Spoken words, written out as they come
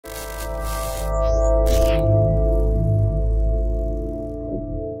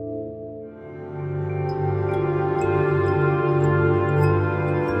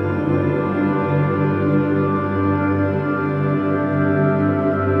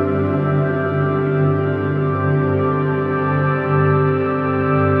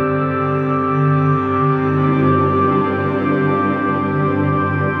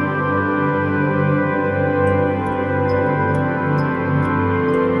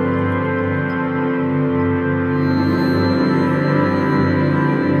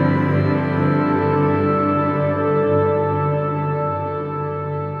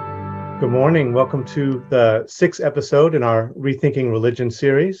morning. Welcome to the sixth episode in our Rethinking Religion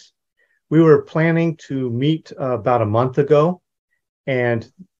series. We were planning to meet about a month ago,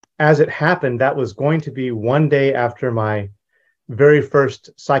 and as it happened, that was going to be one day after my very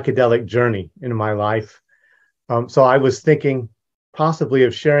first psychedelic journey in my life. So I was thinking possibly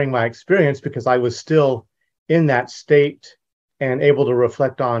of sharing my experience because I was still in that state and able to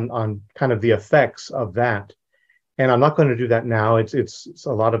reflect on kind of the effects of that. And I'm not going to do that now. It's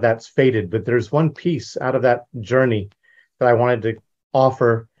a lot of that's faded, but there's one piece out of that journey that I wanted to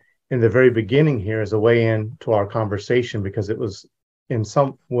offer in the very beginning here as a way in to our conversation, because it was in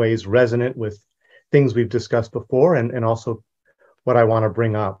some ways resonant with things we've discussed before and also what I want to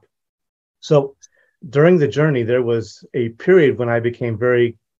bring up. So during the journey, there was a period when I became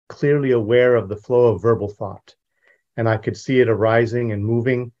very clearly aware of the flow of verbal thought, and I could see it arising and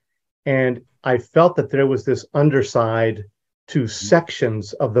moving. And I felt that there was this underside to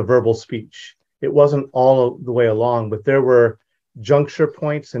sections of the verbal speech. It wasn't all the way along, but there were juncture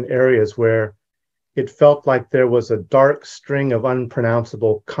points and areas where it felt like there was a dark string of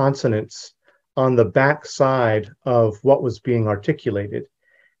unpronounceable consonants on the back side of what was being articulated.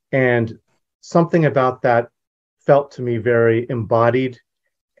 And something about that felt to me very embodied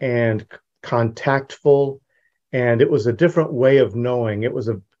and contactful. And it was a different way of knowing.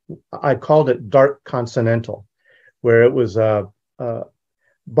 I called it dark consonantal, where it was a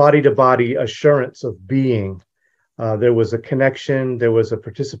body-to-body assurance of being. There was a connection, there was a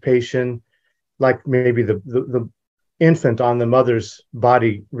participation, like maybe the infant on the mother's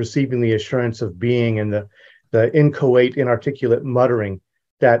body receiving the assurance of being, and the inchoate, inarticulate muttering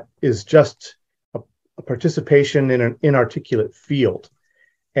that is just a participation in an inarticulate field.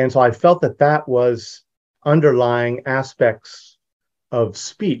 And so I felt that that was underlying aspects of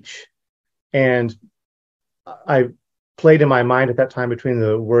speech. And I played in my mind at that time between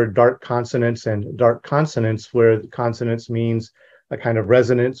the word dark consonants and dark consonants, where the consonants means a kind of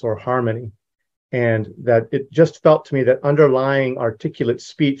resonance or harmony. And that it just felt to me that underlying articulate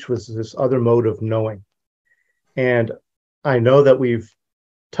speech was this other mode of knowing. And I know that we've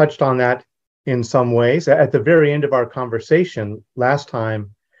touched on that in some ways. At the very end of our conversation last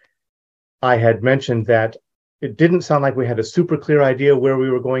time, I had mentioned that it didn't sound like we had a super clear idea where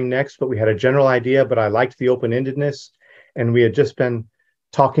we were going next, but we had a general idea. But I liked the open-endedness, and we had just been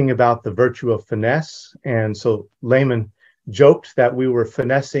talking about the virtue of finesse. And so Layman joked that we were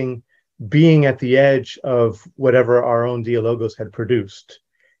finessing being at the edge of whatever our own dialogos had produced,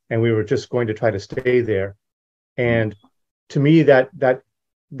 and we were just going to try to stay there. And to me, that's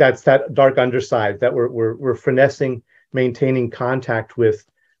that dark underside, that we're finessing, maintaining contact with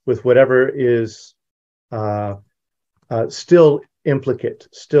whatever is still implicate,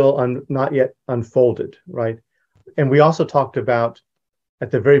 still not yet unfolded, right? And we also talked about,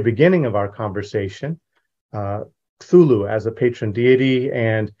 at the very beginning of our conversation, Cthulhu as a patron deity,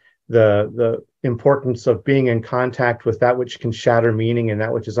 and the importance of being in contact with that which can shatter meaning and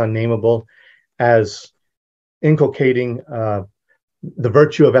that which is unnameable, as inculcating the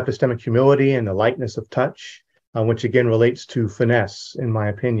virtue of epistemic humility and the lightness of touch, which again relates to finesse, in my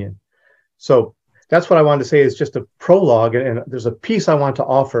opinion. So that's what I wanted to say, is just a prologue, and there's a piece I want to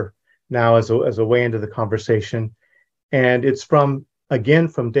offer now as a way into the conversation. And it's from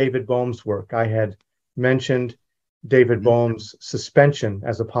David Bohm's work. I had mentioned David Bohm's suspension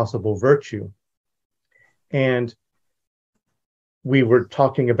as a possible virtue. And we were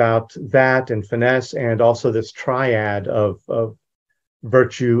talking about that and finesse, and also this triad of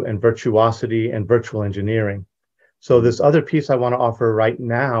virtue and virtuosity and virtual engineering. So this other piece I want to offer right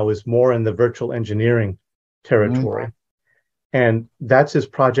now is more in the virtual engineering territory. And that's his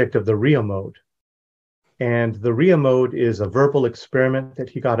project of the rheomode. And the rheomode is a verbal experiment that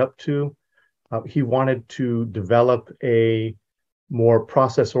he got up to. He wanted to develop a more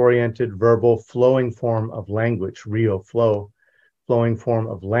process-oriented, verbal, flowing form of language, flowing form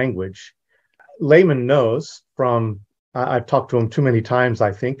of language. Layman knows from I've talked to him too many times,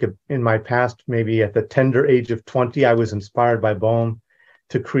 I think. In my past, maybe at the tender age of 20, I was inspired by Bohm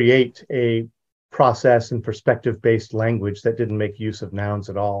to create a process and perspective-based language that didn't make use of nouns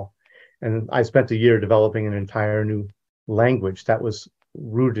at all. And I spent a year developing an entire new language that was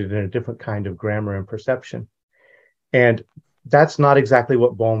rooted in a different kind of grammar and perception. And that's not exactly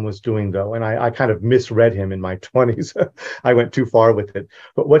what Bohm was doing, though. And I kind of misread him in my 20s. I went too far with it.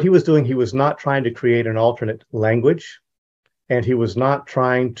 But what he was doing, he was not trying to create an alternate language. And he was not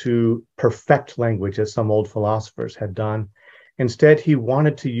trying to perfect language, as some old philosophers had done. Instead, he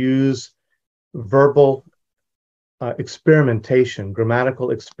wanted to use verbal experimentation,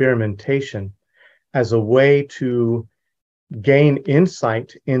 grammatical experimentation, as a way to gain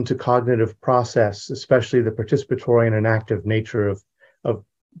insight into cognitive process, especially the participatory and enactive nature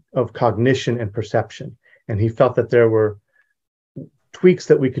of cognition and perception. And he felt that there were tweaks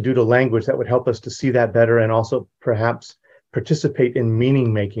that we could do to language that would help us to see that better and also perhaps participate in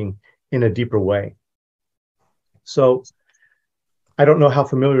meaning making in a deeper way. So I don't know how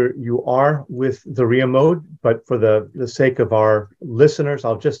familiar you are with the rheomode, but for the sake of our listeners,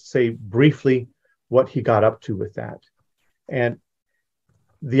 I'll just say briefly what he got up to with that. And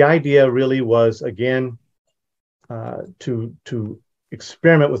the idea really was, again, to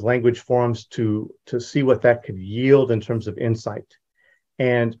experiment with language forms to see what that could yield in terms of insight.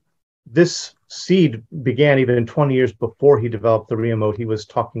 And this seed began even 20 years before he developed the rheomode. He was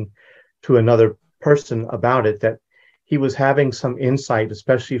talking to another person about it, that he was having some insight,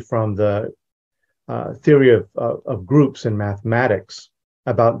 especially from the theory of groups in mathematics,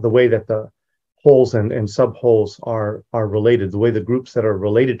 about the way that the wholes and subwholes are related, the way the groups that are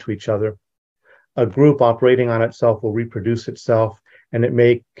related to each other. A group operating on itself will reproduce itself, and it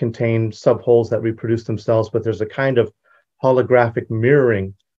may contain subwholes that reproduce themselves, but there's a kind of holographic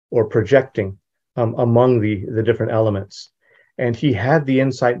mirroring or projecting among the different elements. And he had the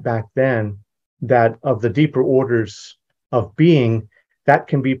insight back then that of the deeper orders of being, that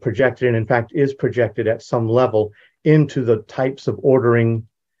can be projected, and in fact is projected at some level into the types of ordering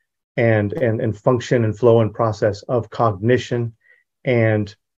and function and flow and process of cognition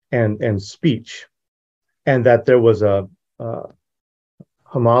and speech, and that there was a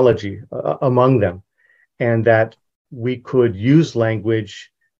homology among them, and that we could use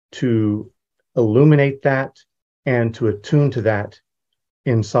language to illuminate that and to attune to that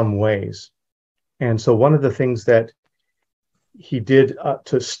in some ways. And so one of the things that he did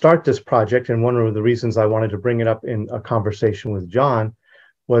to start this project, and one of the reasons I wanted to bring it up in a conversation with John,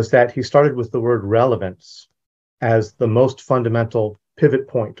 was that he started with the word relevance as the most fundamental pivot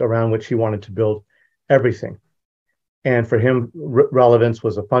point around which he wanted to build everything. And for him, relevance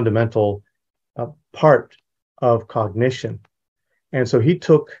was a fundamental part of cognition. And so he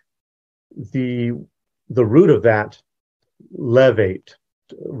took the root of that, levate,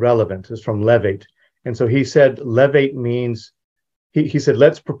 relevant is from levate. And so he said levate means, he said,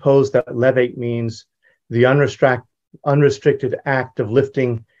 let's propose that levate means the unrestricted act of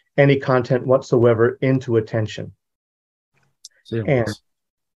lifting any content whatsoever into attention. And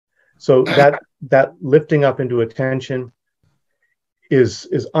so that lifting up into attention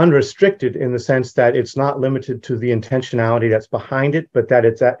is unrestricted in the sense that it's not limited to the intentionality that's behind it, but that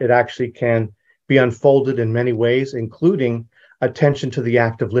it actually can be unfolded in many ways, including attention to the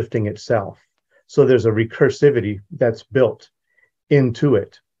act of lifting itself. So there's a recursivity that's built into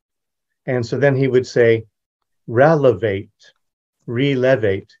it. And so then he would say, relevate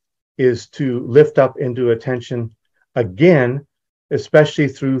is to lift up into attention again, especially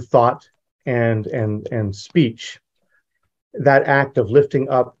through thought and speech. That act of lifting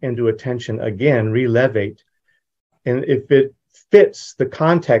up into attention again, relevate. And if it fits the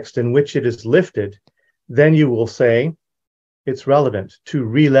context in which it is lifted, then you will say it's relevant. To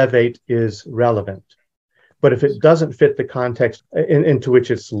relevate is relevant. But if it doesn't fit the context into which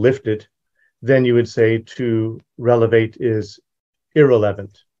it's lifted, then you would say to relevate is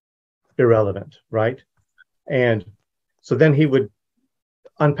irrelevant, right? And so then he would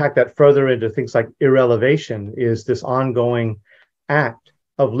unpack that further into things like irrelevation is this ongoing act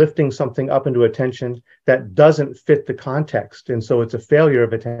of lifting something up into attention that doesn't fit the context. And so it's a failure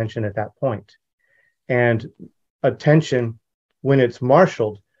of attention at that point. And attention, when it's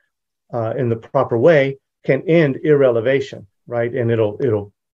marshaled in the proper way, can end irrelevation, right? And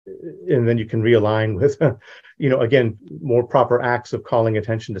and then you can realign with, again, more proper acts of calling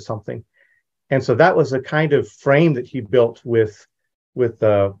attention to something. And so that was a kind of frame that he built with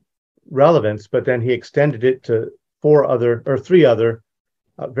relevance, but then he extended it to three other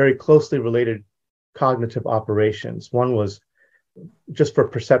very closely related cognitive operations. One was just for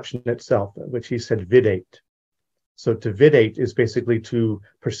perception itself, which he said vidate. So to vidate is basically to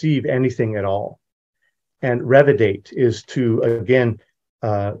perceive anything at all. And revidate is to, again,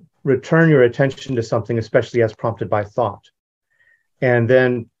 return your attention to something, especially as prompted by thought. And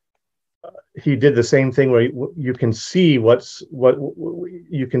then he did the same thing where you can see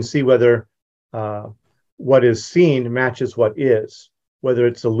you can see whether what is seen matches what is, whether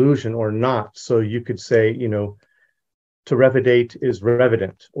it's illusion or not. So you could say, to revidate is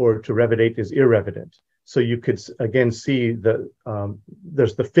revident, or to revidate is irrevident. So you could again see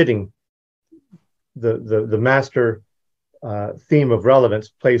there's the fitting, the master theme of relevance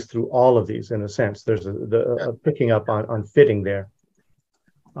plays through all of these in a sense. There's a picking up on fitting there.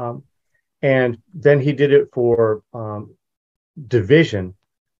 And then he did it for division,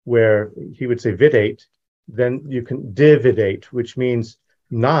 where he would say vidate, then you can dividate, which means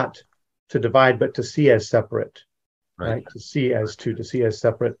not to divide, but to see as separate, right? To see as two, to see as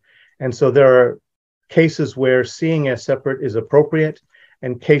separate. And so there are cases where seeing as separate is appropriate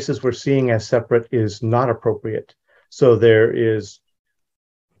and cases where seeing as separate is not appropriate. So there is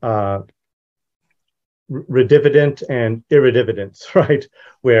redivident and irredividence, right?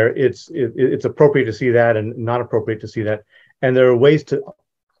 Where it's appropriate to see that and not appropriate to see that. And there are ways to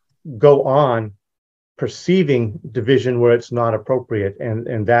go on perceiving division where it's not appropriate.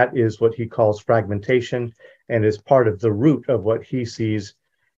 And that is what he calls fragmentation and is part of the root of what he sees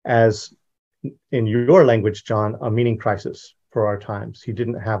as, in your language, John, a meaning crisis for our times. He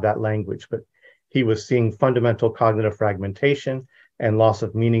didn't have that language, but he was seeing fundamental cognitive fragmentation and loss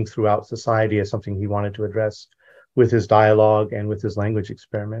of meaning throughout society as something he wanted to address with his dialogue and with his language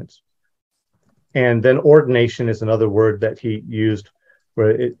experiments. And then ordination is another word that he used,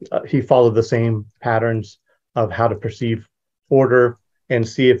 where he followed the same patterns of how to perceive order and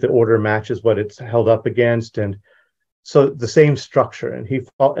see if the order matches what it's held up against. And so the same structure.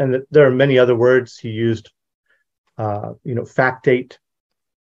 And there are many other words he used, factate,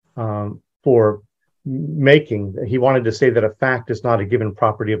 for making. He wanted to say that a fact is not a given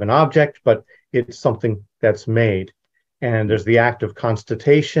property of an object, but it's something that's made. And there's the act of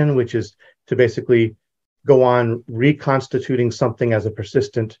constatation, which is to basically go on reconstituting something as a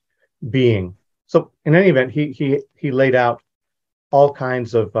persistent being. So in any event, he laid out all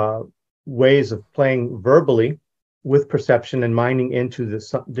kinds of ways of playing verbally with perception and mining into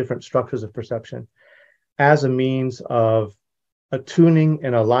the different structures of perception as a means of attuning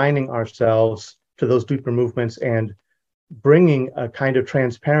and aligning ourselves to those deeper movements and bringing a kind of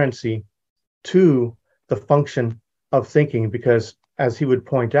transparency to the function of thinking. Because, as he would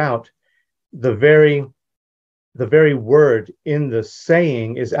point out, the very word in the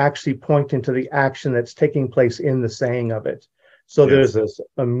saying is actually pointing to the action that's taking place in the saying of it. So there's this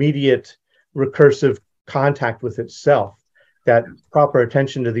immediate recursive contact with itself that proper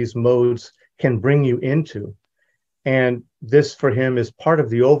attention to these modes can bring you into. And this, for him, is part of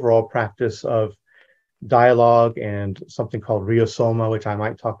the overall practice of dialogue and something called rheosoma, which I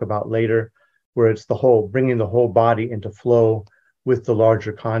might talk about later, where it's the whole, bringing the whole body into flow with the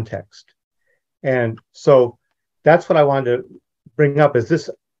larger context. And so that's what I wanted to bring up, is this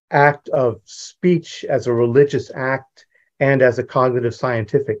act of speech as a religious act and as a cognitive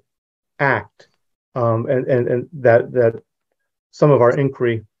scientific act, and that some of our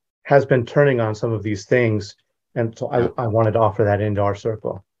inquiry has been turning on some of these things. And so I wanted to offer that into our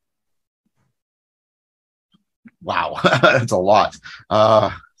circle. Wow, that's a lot.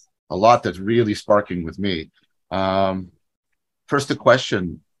 A lot that's really sparking with me. First, a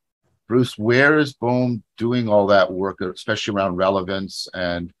question, Bruce, where is Bohm doing all that work, especially around relevance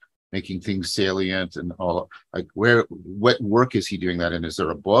and making things salient and all? Like, what work is he doing that in? Is there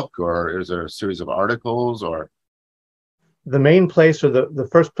a book, or is there a series of articles, or? The main place, or the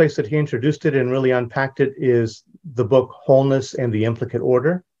first place that he introduced it and really unpacked it, is the book Wholeness and the Implicate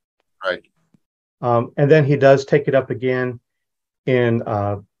Order. Right. And then he does take it up again in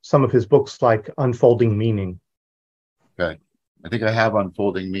some of his books like Unfolding Meaning. Okay. I think I have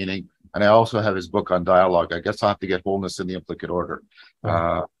Unfolding Meaning, and I also have his book on dialogue. I guess I'll have to get Wholeness in the Implicate Order.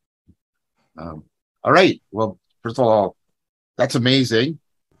 All right. Well, first of all, that's amazing.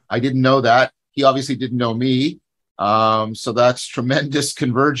 I didn't know that. He obviously didn't know me. So that's tremendous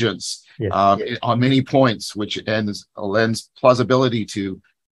convergence on many points, which lends plausibility to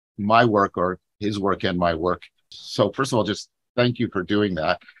my work, or his work and my work. So first of all, just thank you for doing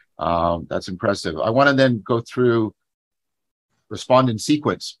that. That's impressive. I want to then go through, respond in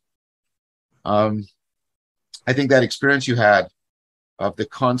sequence. I think that experience you had of the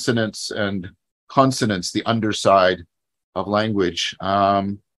consonants and consonants, the underside of language,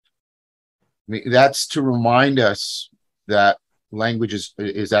 that's to remind us that language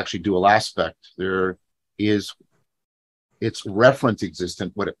is actually dual aspect. There is its reference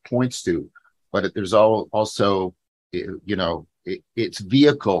existent, what it points to, but there's also, its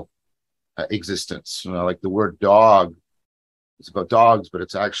vehicle existence. Like the word dog, it's about dogs, but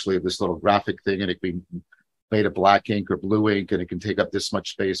it's actually this little graphic thing, and it can be made of black ink or blue ink, and it can take up this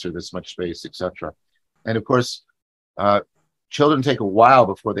much space or this much space, etc. And of course, children take a while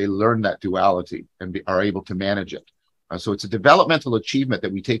before they learn that duality and are able to manage it. So it's a developmental achievement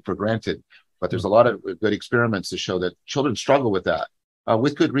that we take for granted, but there's a lot of good experiments to show that children struggle with that,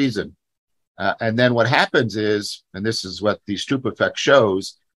 with good reason. And then what happens is, and this is what the Stroop effect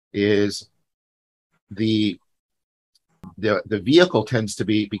shows, is the vehicle tends to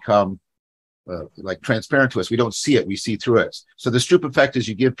become like transparent to us. We don't see it, we see through it. So the Stroop effect is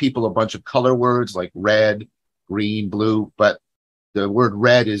you give people a bunch of color words like red, green, blue, but the word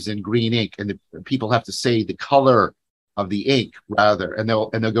red is in green ink, and the people have to say the color of the ink rather, and they'll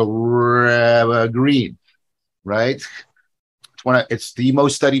go green, right? It's the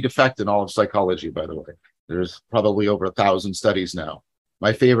most studied effect in all of psychology, by the way. There's probably over 1,000 studies now.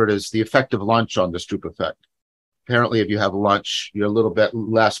 My favorite is the effect of lunch on the Stroop effect. Apparently, if you have lunch, you're a little bit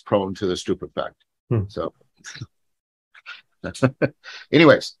less prone to the Stroop effect. So,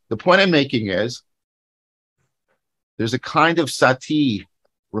 anyways, the point I'm making is there's a kind of sati,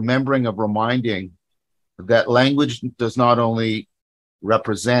 remembering of reminding, that language does not only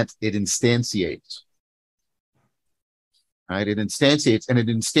represent, it instantiates. Right? It instantiates, and it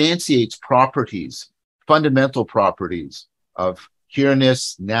instantiates properties, fundamental properties of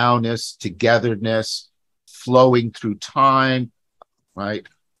here-ness, now-ness, togetherness, flowing through time, right?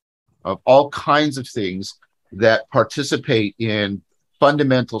 Of all kinds of things that participate in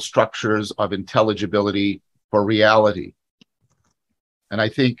fundamental structures of intelligibility for reality. And I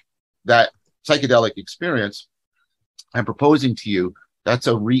think that psychedelic experience I'm proposing to you, it's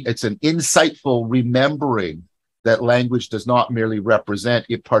an insightful remembering that language does not merely represent,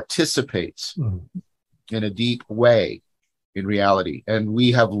 it participates in a deep way in reality. And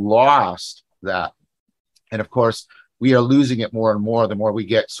we have lost that. And of course, we are losing it more and more the more we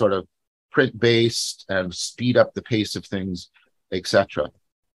get sort of print-based and speed up the pace of things, etc.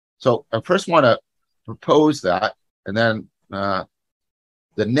 So I first want to propose that, and then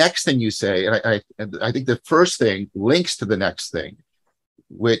the next thing you say, and I think the first thing links to the next thing,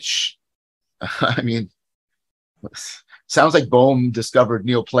 which, I mean, sounds like Bohm discovered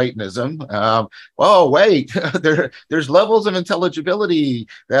Neoplatonism. Oh, wait, there's levels of intelligibility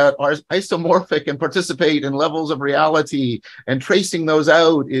that are isomorphic and participate in levels of reality, and tracing those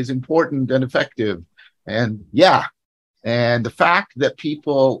out is important and effective. And yeah, and the fact that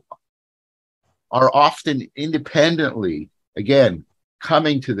people are often independently, again,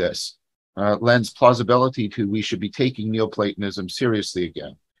 coming to this lends plausibility to we should be taking Neoplatonism seriously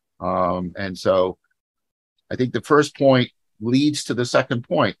again. And so I think the first point leads to the second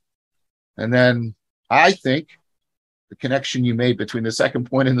point. And then I think the connection you made between the second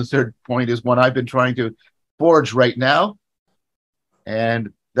point and the third point is one I've been trying to forge right now.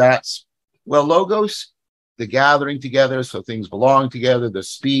 And that's, well, logos, the gathering together, so things belong together, the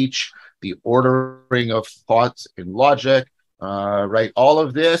speech, the ordering of thoughts in logic, right? All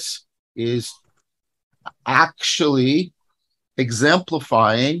of this is actually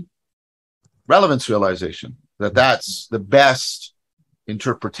exemplifying relevance realization, that's the best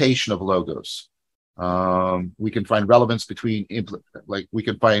interpretation of logos. We can find relevance between, we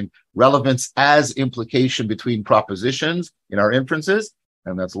can find relevance as implication between propositions in our inferences,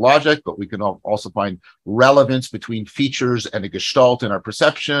 and that's logic, but we can also find relevance between features and a gestalt in our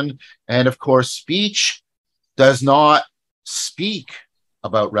perception. And of course, speech does not speak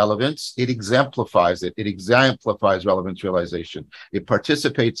about relevance, it exemplifies it. It exemplifies relevance realization. It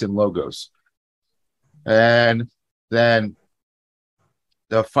participates in logos. And then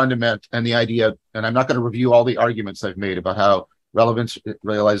the fundament and the idea, and I'm not going to review all the arguments I've made about how relevance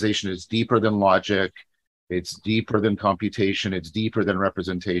realization is deeper than logic, it's deeper than computation, it's deeper than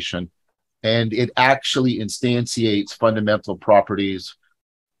representation, and it actually instantiates fundamental properties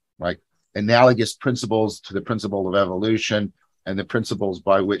like analogous principles to the principle of evolution and the principles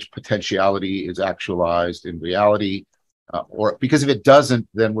by which potentiality is actualized in reality. Or because if it doesn't,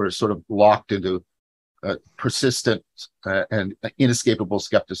 then we're sort of locked into persistent and inescapable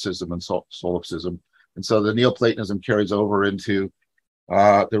skepticism and solipsism. And so the Neoplatonism carries over into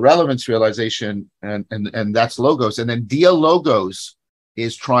the relevance realization, and that's logos. And then dialogos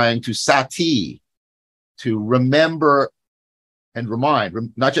is trying to sati, to remember and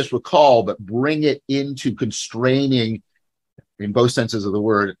remind, not just recall, but bring it into constraining, in both senses of the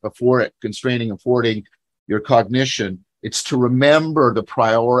word, constraining, affording your cognition. It's to remember the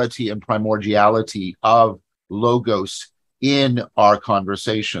priority and primordiality of logos in our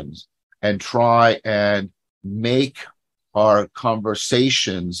conversations and try and make our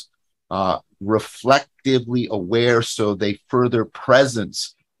conversations reflectively aware so they further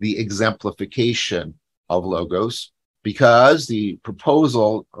presence the exemplification of logos. Because the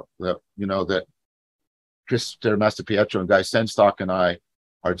proposal that, that Chris Mastapietro and Guy Senstock and I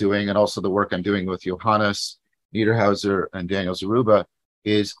are doing, and also the work I'm doing with Johannes Niederhauser and Daniel Zaruba,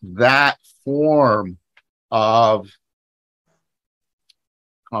 is that form of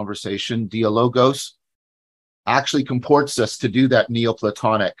conversation, dialogos, actually comports us to do that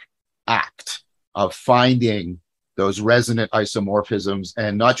Neoplatonic act of finding those resonant isomorphisms,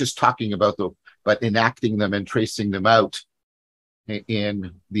 and not just talking about them, but enacting them and tracing them out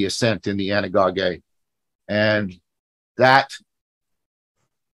in the ascent, in the anagoge. And that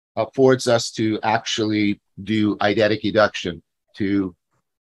affords us to actually do eidetic eduction, to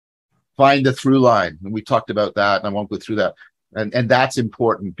find the through line. And we talked about that, and I won't go through that. And that's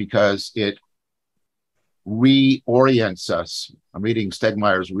important because it reorients us. I'm reading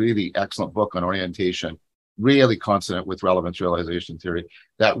Stegmaier's really excellent book on orientation, really consonant with relevance realization theory,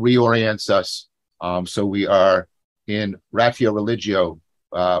 that reorients us so we are in ratio religio,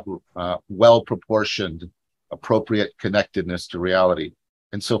 well-proportioned, appropriate connectedness to reality.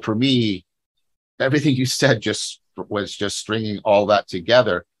 And so for me, everything you said was just stringing all that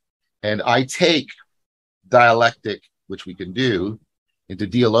together. And I take dialectic, which we can do, into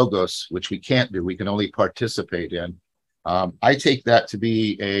dialogos, which we can't do. We can only participate in. I take that to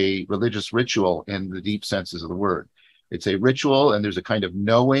be a religious ritual in the deep senses of the word. It's a ritual, and there's a kind of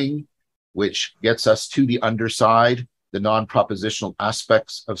knowing which gets us to the underside, the non-propositional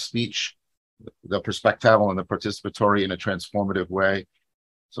aspects of speech, the perspectival and the participatory in a transformative way.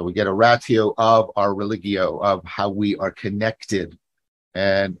 So we get a ratio of our religio, of how we are connected.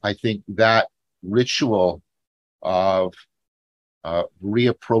 And I think that ritual of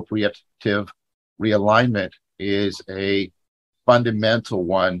reappropriative realignment is a fundamental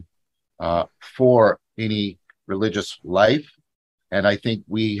one for any religious life. And I think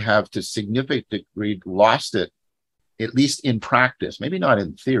we have to significant degree lost it, at least in practice, maybe not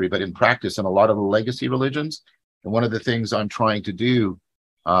in theory, but in practice in a lot of the legacy religions. And one of the things I'm trying to do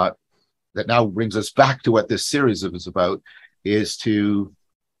that now brings us back to what this series is about is to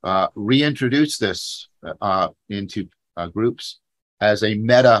reintroduce this into groups as a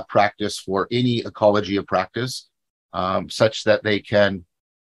meta practice for any ecology of practice, such that they can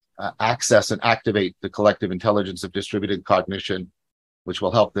access and activate the collective intelligence of distributed cognition, which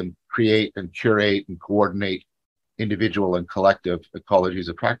will help them create and curate and coordinate individual and collective ecologies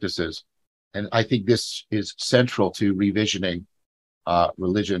of practices. And I think this is central to revisioning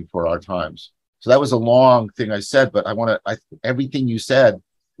religion for our times. So that was a long thing I said, but everything you said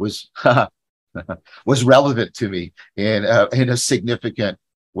was was relevant to me in a significant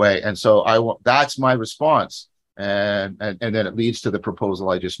way. And so that's my response. And then it leads to the proposal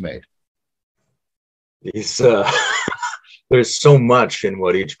I just made. There's so much in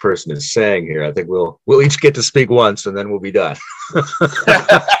what each person is saying here. I think we'll each get to speak once, and then we'll be done.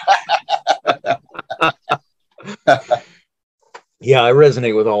 Yeah, I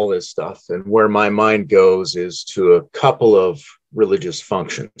resonate with all this stuff, and where my mind goes is to a couple of religious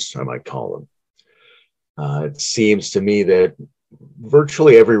functions, I might call them. It seems to me that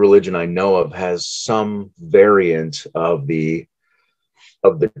virtually every religion I know of has some variant of the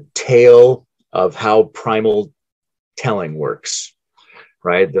tale of how primal telling works,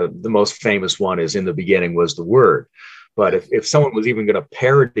 right? The most famous one is in the beginning was the word. But if someone was even going to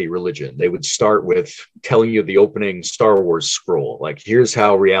parody religion, they would start with telling you the opening Star Wars scroll, like, here's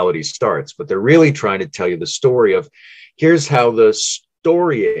how reality starts. But they're really trying to tell you the story of, here's how the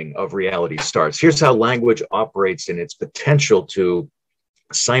storying of reality starts. Here's how language operates in its potential to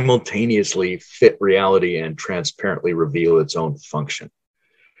simultaneously fit reality and transparently reveal its own function.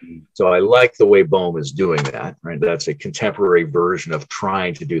 So I like the way Bohm is doing that, right? That's a contemporary version of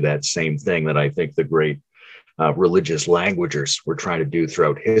trying to do that same thing that I think the great religious languagers were trying to do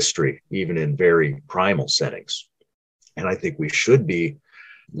throughout history, even in very primal settings. And I think we should be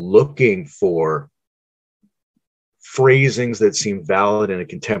looking for phrasings that seem valid in a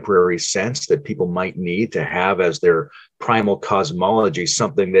contemporary sense that people might need to have as their primal cosmology,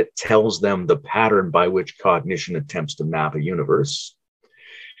 something that tells them the pattern by which cognition attempts to map a universe.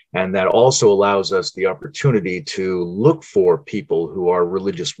 And that also allows us the opportunity to look for people who are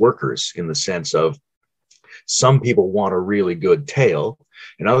religious workers, in the sense of some people want a really good tale,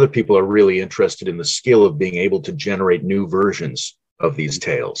 and other people are really interested in the skill of being able to generate new versions of these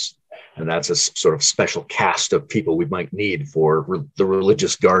tales. And that's a sort of special cast of people we might need for the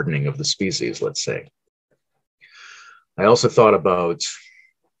religious gardening of the species, let's say. I also thought about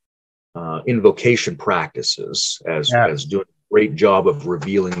invocation practices as doing a great job of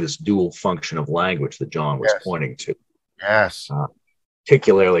revealing this dual function of language that John was pointing to. Yes.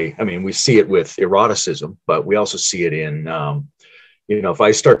 Particularly, I mean, we see it with eroticism, but we also see it in, if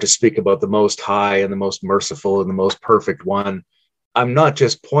I start to speak about the Most High and the most merciful and the most perfect one, I'm not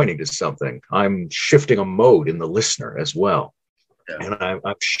just pointing to something, I'm shifting a mode in the listener as well. Yeah. And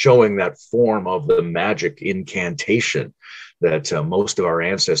I'm showing that form of the magic incantation that most of our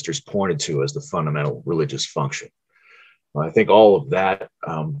ancestors pointed to as the fundamental religious function. I think all of that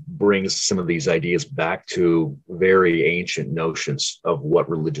brings some of these ideas back to very ancient notions of what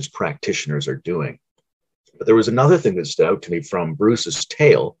religious practitioners are doing. But there was another thing that stood out to me from Bruce's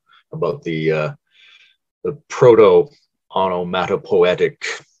tale about the proto-onomatopoetic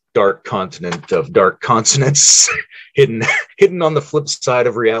dark continent of dark consonants hidden on the flip side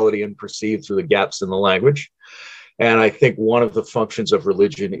of reality and perceived through the gaps in the language. And I think one of the functions of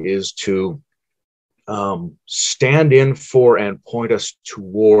religion is to stand in for and point us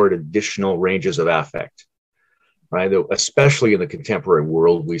toward additional ranges of affect, right? Especially in the contemporary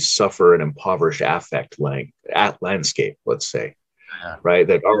world, we suffer an impoverished affect landscape, let's say, right?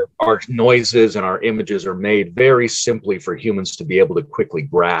 That our noises and our images are made very simply for humans to be able to quickly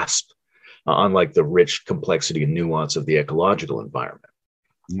grasp, unlike the rich complexity and nuance of the ecological environment.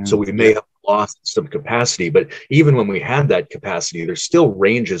 So we may have lost some capacity, but even when we had that capacity, there's still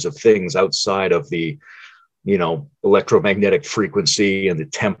ranges of things outside of the, electromagnetic frequency and the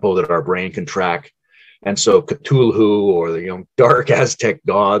tempo that our brain can track. And so Cthulhu, or the dark Aztec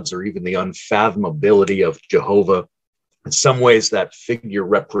gods, or even the unfathomability of Jehovah, in some ways that figure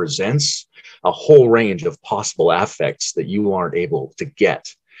represents a whole range of possible affects that you aren't able to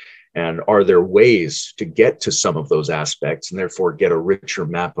get. And are there ways to get to some of those aspects and therefore get a richer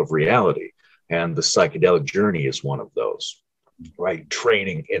map of reality? And the psychedelic journey is one of those, right?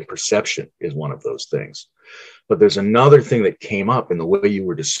 Training in perception is one of those things. But there's another thing that came up in the way you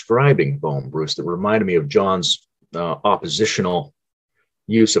were describing Bohm, Bruce, that reminded me of John's oppositional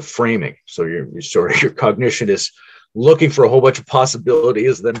use of framing. So your cognition is looking for a whole bunch of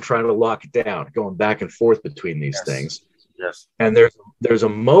possibilities, then trying to lock it down, going back and forth between these things. Yes. And there's a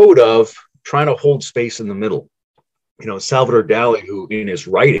mode of trying to hold space in the middle. Salvador Dali, who in his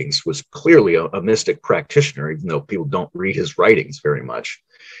writings was clearly a mystic practitioner, even though people don't read his writings very much,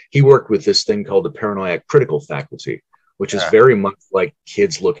 he worked with this thing called the paranoid critical faculty, which is very much like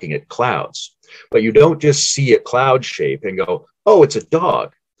kids looking at clouds. But you don't just see a cloud shape and go, oh, it's a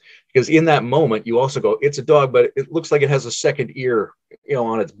dog. Because in that moment, you also go, it's a dog, but it looks like it has a second ear,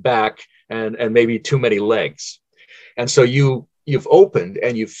 on its back and maybe too many legs. And so you've opened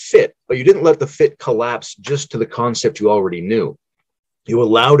and you've fit, but you didn't let the fit collapse just to the concept you already knew. You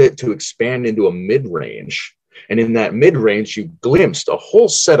allowed it to expand into a mid-range. And in that mid-range, you glimpsed a whole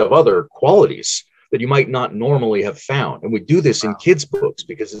set of other qualities that you might not normally have found. And we do this in kids' books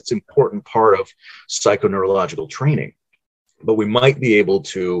because it's an important part of psychoneurological training. But we might be able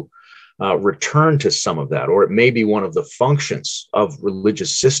to return to some of that, or it may be one of the functions of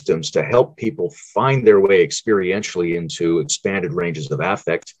religious systems to help people find their way experientially into expanded ranges of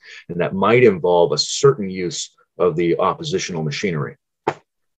affect, and that might involve a certain use of the oppositional machinery.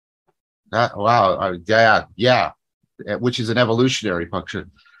 Which is an evolutionary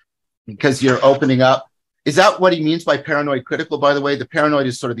function, because you're opening up. Is that what he means by paranoid critical, by the way? The paranoid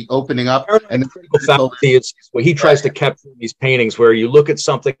is sort of the opening up. And the critical faculty is what he tries to capture in these paintings, where you look at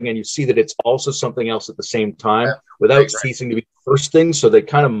something and you see that it's also something else at the same time without ceasing to be the first thing. So they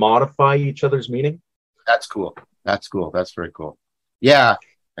kind of modify each other's meaning. That's cool. That's very cool. Yeah.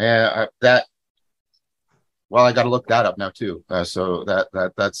 I got to look that up now too. So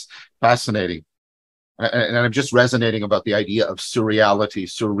that's fascinating. And I'm just resonating about the idea of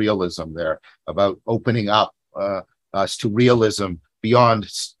surrealism there, about opening up us to realism beyond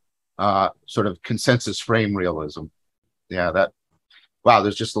sort of consensus frame realism. Yeah,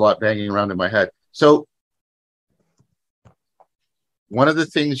 there's just a lot banging around in my head. So one of the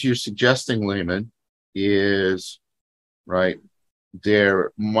things you're suggesting, Layman, is, right,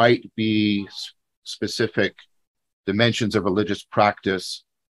 there might be specific dimensions of religious practice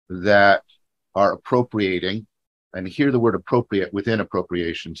that are appropriating, and hear the word appropriate within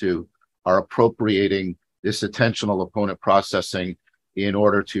appropriation too, are appropriating this attentional opponent processing in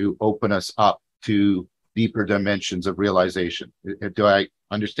order to open us up to deeper dimensions of realization. Do I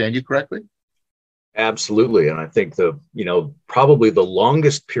understand you correctly? Absolutely. And I think probably the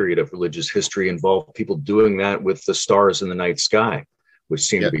longest period of religious history involved people doing that with the stars in the night sky, which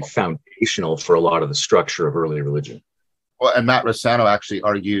seemed to be foundational for a lot of the structure of early religion. Well, and Matt Rossano actually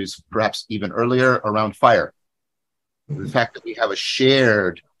argues perhaps even earlier around fire. The fact that we have a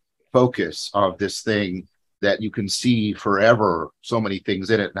shared focus of this thing that you can see forever, so many things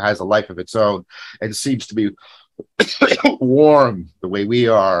in it, and has a life of its own, and seems to be warm the way we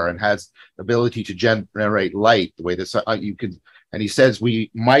are, and has the ability to generate light the way this you can. And he says we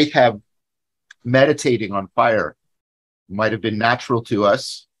might have meditating on fire might have been natural to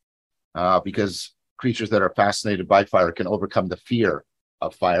us because creatures that are fascinated by fire can overcome the fear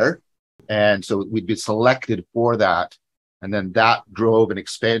of fire. And so we'd be selected for that. And then that drove an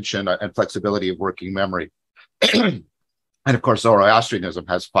expansion and flexibility of working memory. And of course, Zoroastrianism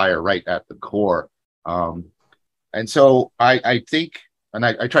has fire right at the core. And so I think, and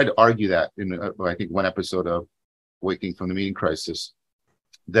I tried to argue that in, I think, one episode of Awakening from the Meaning Crisis,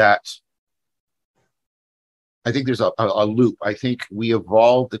 that I think there's a loop. I think we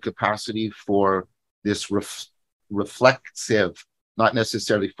evolved the capacity for this reflexive, not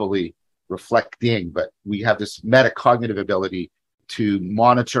necessarily fully reflecting, but we have this metacognitive ability to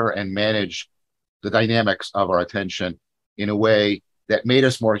monitor and manage the dynamics of our attention in a way that made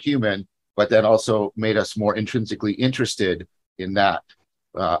us more human, but then also made us more intrinsically interested in that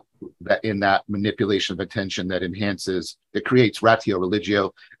manipulation of attention that enhances, that creates ratio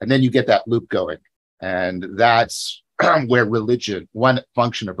religio, and then you get that loop going. And that's where religion, one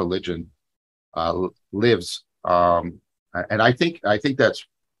function of religion, lives. And I think that's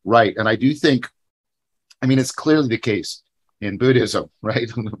right. And I do think, I mean, it's clearly the case in Buddhism,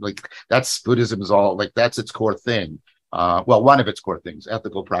 right? Like Buddhism is all, like, that's its core thing. Well, one of its core things.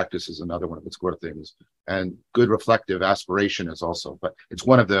 Ethical practice is another one of its core things. And good reflective aspiration is also, but it's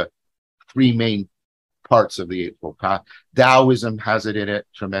one of the three main parts of the Eightfold Path. Taoism has it in it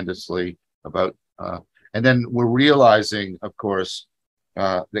tremendously about, and then we're realizing, of course,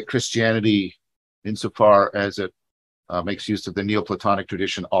 that Christianity, insofar as it makes use of the Neoplatonic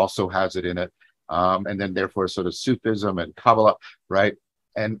tradition, also has it in it. And then therefore sort of Sufism and Kabbalah, right?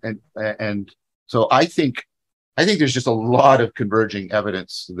 And so I think there's just a lot of converging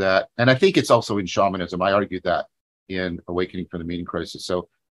evidence that, and I think it's also in shamanism. I argued that in Awakening from the Meaning Crisis. So,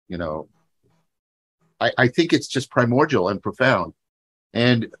 you know, I think it's just primordial and profound.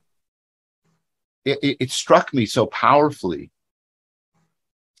 And it struck me so powerfully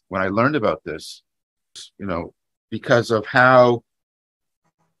when I learned about this, you know, because of how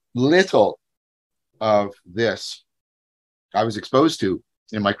little of this I was exposed to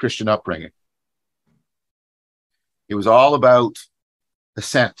in my Christian upbringing. It was all about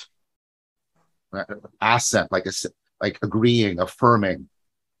assent, assent, like agreeing, affirming,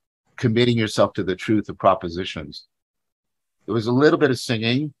 committing yourself to the truth of propositions. There was a little bit of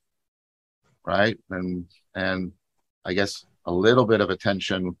singing, right? And I guess a little bit of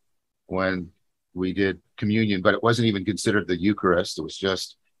attention when we did communion, but it wasn't even considered the Eucharist. It was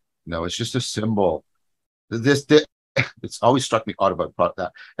just, it's just a symbol. It's always struck me odd about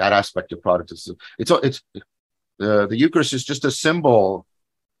that aspect of Protestantism. The Eucharist is just a symbol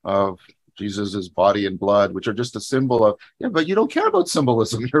of Jesus's body and blood, which are just a symbol of, but you don't care about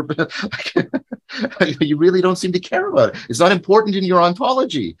symbolism. You really don't seem to care about it. It's not important in your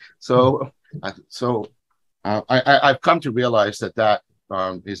ontology. So I've come to realize that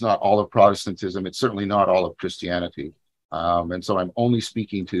is not all of Protestantism. It's certainly not all of Christianity. And so I'm only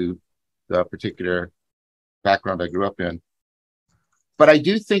speaking to the particular background I grew up in. But I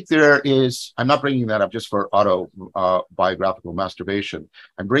do think I'm not bringing that up just for autobiographical masturbation.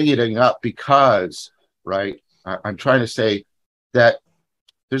 I'm bringing it up because, right, I'm trying to say that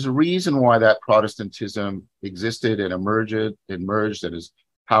there's a reason why that Protestantism existed and emerged and is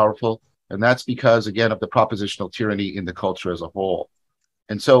powerful. And that's because, again, of the propositional tyranny in the culture as a whole.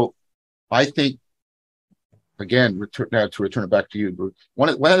 And so I think, again, to return it back to you, Bruce, one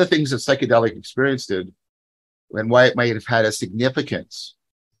of the things that psychedelic experience did, and why it might have had a significance,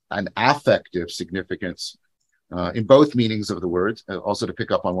 an affective significance in both meanings of the words, also to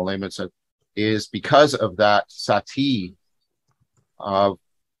pick up on what Layman said, is because of that sati of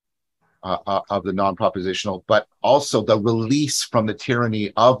the non-propositional, but also the release from the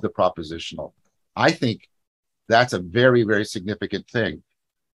tyranny of the propositional. I think that's a very, very significant thing.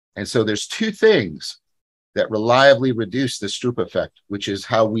 And so there's two things that reliably reduce the Stroop effect, which is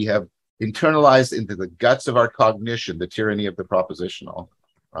how we have internalized into the guts of our cognition the tyranny of the propositional,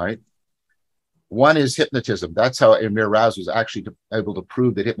 right? One is hypnotism. That's how Emir Raz was actually able to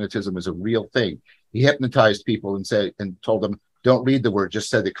prove that hypnotism is a real thing. He hypnotized people and told them, don't read the word, just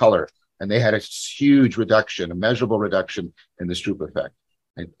say the color. And they had a huge reduction, a measurable reduction in the Stroop effect.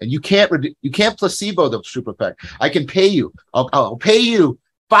 And you can't placebo the Stroop effect. I can pay you. I'll pay you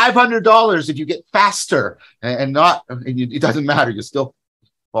 $500 if you get faster, and it doesn't matter. You still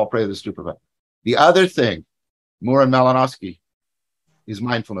fall prey to the Stroop effect. The other thing, Moore and Malinowski, is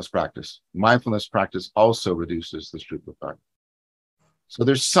mindfulness practice. Mindfulness practice also reduces the Stroop effect. So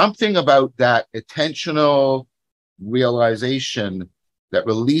there's something about that attentional realization that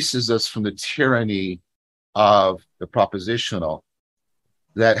releases us from the tyranny of the propositional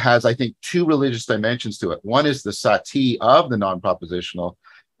that has, I think, two religious dimensions to it. One is the sati of the non-propositional,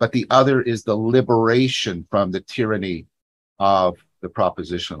 but the other is the liberation from the tyranny of the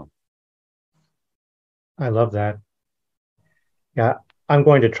propositional. I love that. Yeah, I'm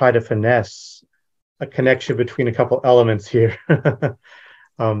going to try to finesse a connection between a couple elements here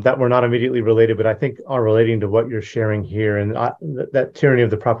that were not immediately related, but I think are relating to what you're sharing here. And that tyranny of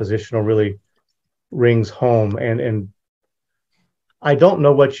the propositional really rings home. And I don't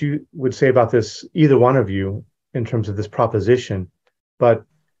know what you would say about this, either one of you, in terms of this proposition, but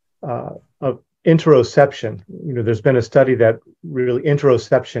of interoception. There's been a study that really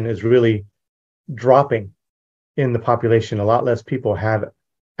interoception is really dropping in the population. A lot less people have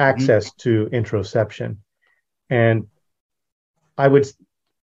access to interoception. And I would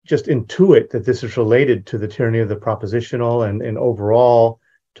just intuit that this is related to the tyranny of the propositional and overall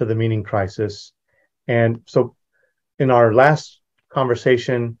to the meaning crisis. And so in our last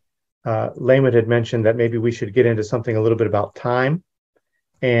conversation, Layman had mentioned that maybe we should get into something a little bit about time.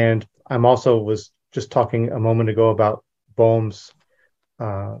 And I'm also was just talking a moment ago about Bohm's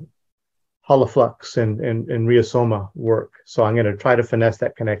holoflux and rheosoma work. So I'm going to try to finesse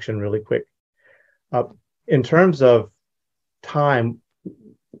that connection really quick. In terms of time,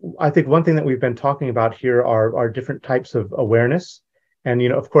 I think one thing that we've been talking about here are different types of awareness. And,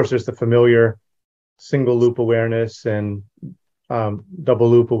 of course, there's the familiar single loop awareness and double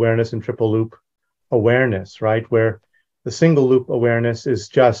loop awareness and triple loop awareness, right? Where the single loop awareness is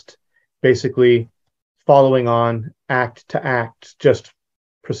just basically following on act to act, just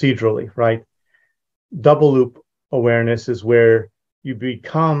procedurally, right? Double loop awareness is where you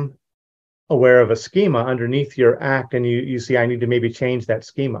become aware of a schema underneath your act, and you see, I need to maybe change that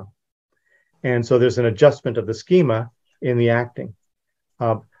schema. And so there's an adjustment of the schema in the acting.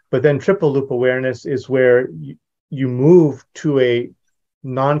 But then triple loop awareness is where you move to a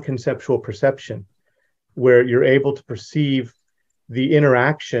non-conceptual perception, where you're able to perceive the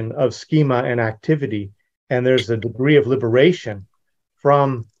interaction of schema and activity. And there's a degree of liberation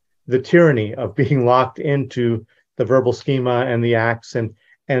from the tyranny of being locked into the verbal schema and the acts. And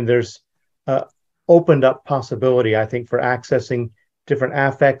there's opened up possibility, I think, for accessing different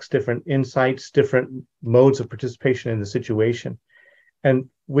affects, different insights, different modes of participation in the situation. And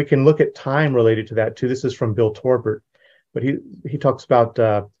we can look at time related to that too. This is from Bill Torbert, but he talks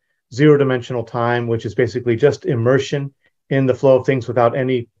about zero-dimensional time, which is basically just immersion in the flow of things without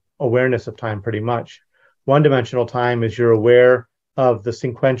any awareness of time, pretty much. One-dimensional time is you're aware of the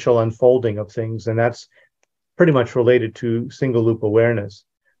sequential unfolding of things, and that's pretty much related to single loop awareness.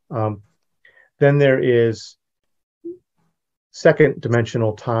 Then there is second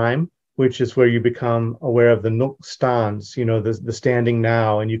dimensional time, which is where you become aware of the nukstans, the standing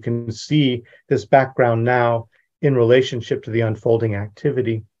now, and you can see this background now in relationship to the unfolding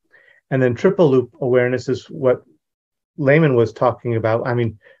activity. And then triple loop awareness is what Layman was talking about. I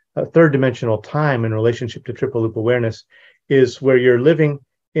mean, a third dimensional time in relationship to triple loop awareness is where you're living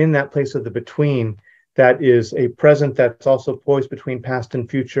in that place of the between that is a present that's also poised between past and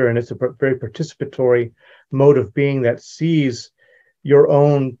future, and it's a very participatory mode of being that sees your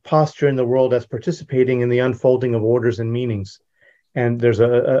own posture in the world as participating in the unfolding of orders and meanings. And there's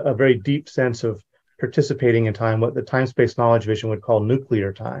a very deep sense of participating in time, what the time-space knowledge vision would call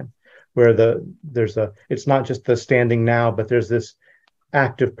nuclear time, where it's not just the standing now, but there's this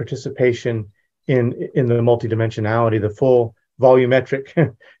active participation in the multidimensionality, the full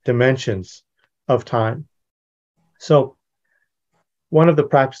volumetric dimensions of time. So one of the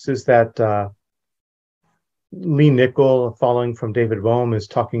practices that Lee Nichol, following from David Bohm, is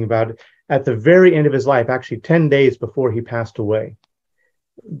talking about at the very end of his life, actually 10 days before he passed away.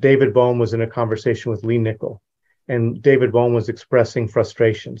 David Bohm was in a conversation with Lee Nichol, and David Bohm was expressing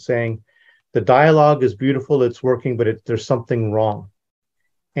frustration, saying, the dialogue is beautiful, it's working, but there's something wrong,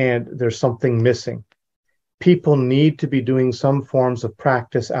 and there's something missing. People need to be doing some forms of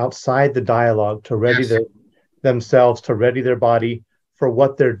practice outside the dialogue to ready themselves, to ready their body for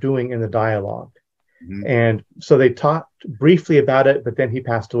what they're doing in the dialogue. Mm-hmm. And so they talked briefly about it, but then he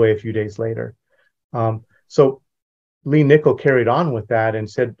passed away a few days later. So Lee Nichol carried on with that and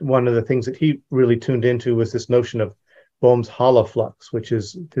said one of the things that he really tuned into was this notion of Bohm's holoflux, which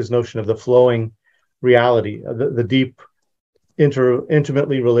is his notion of the flowing reality, the deep,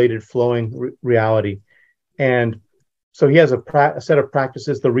 intimately related flowing reality. And so he has a set of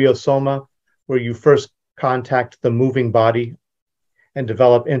practices, the rheosoma, where you first contact the moving body and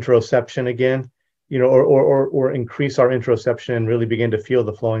develop interoception again, or increase our interoception and really begin to feel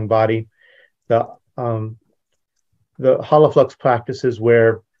the flowing body. The holoflux practices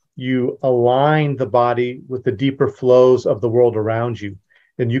where you align the body with the deeper flows of the world around you.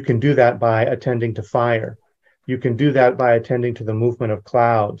 And you can do that by attending to fire. You can do that by attending to the movement of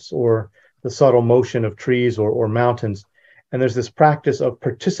clouds or the subtle motion of trees or mountains. And there's this practice of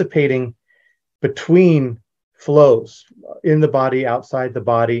participating between flows in the body, outside the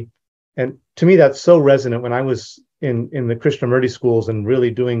body, And to me, that's so resonant. When I was in the Krishnamurti schools and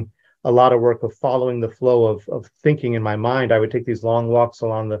really doing a lot of work of following the flow of thinking in my mind, I would take these long walks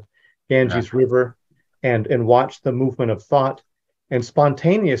along the Ganges River and watch the movement of thought. And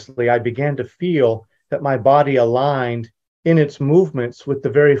spontaneously, I began to feel that my body aligned in its movements with the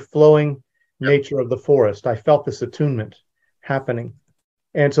very flowing nature of the forest. I felt this attunement happening.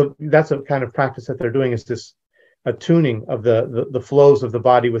 And so that's a kind of practice that they're doing, is this attuning of the flows of the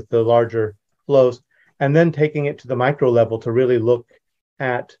body with the larger flows, and then taking it to the micro level to really look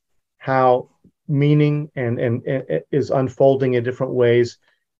at how meaning and is unfolding in different ways,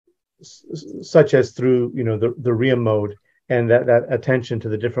 such as through the rheomode, and that attention to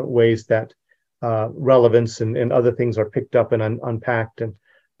the different ways that relevance and other things are picked up and unpacked. And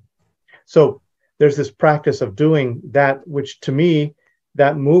so there's this practice of doing that, which to me,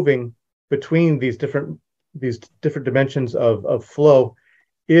 that moving between these different dimensions of flow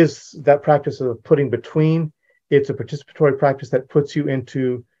is that practice of putting between. It's a participatory practice that puts you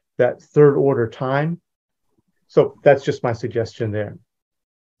into that third order time. So that's just my suggestion there.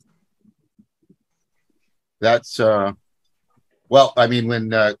 That's well, I mean, when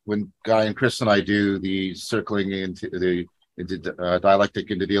Guy and Chris and I do the circling into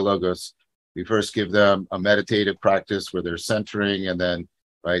dialectic into dialogos, we first give them a meditative practice where they're centering, and then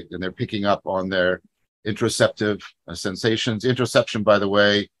and they're picking up on their interoceptive sensations. Interoception, by the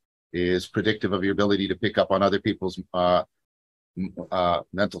way, is predictive of your ability to pick up on other people's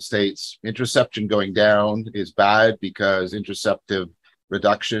mental states. Interoception going down is bad because interoceptive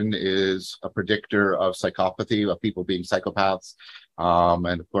reduction is a predictor of psychopathy, of people being psychopaths.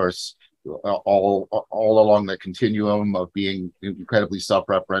 And of course, all along the continuum of being incredibly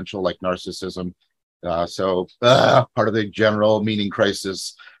self-referential, like narcissism. So part of the general meaning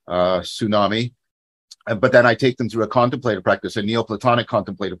crisis tsunami. But then I take them through a contemplative practice, a Neoplatonic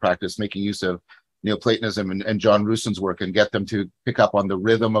contemplative practice, making use of Neoplatonism and John Russo's work, and get them to pick up on the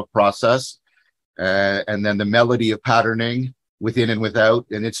rhythm of process, and then the melody of patterning within and without,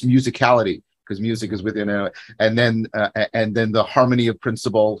 and its musicality, because music is within, and then the harmony of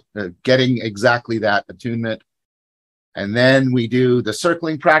principle, getting exactly that attunement. And then we do the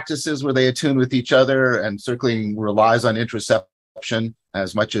circling practices where they attune with each other, and circling relies on interoception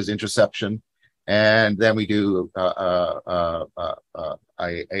as much as interception. And then we do a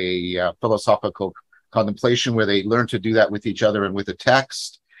philosophical contemplation where they learn to do that with each other and with the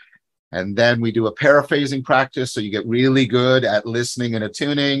text. And then we do a paraphrasing practice, so you get really good at listening and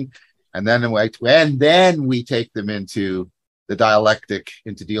attuning. And then we take them into the dialectic,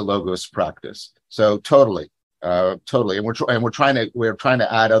 into dialogos practice. So totally. And we're trying to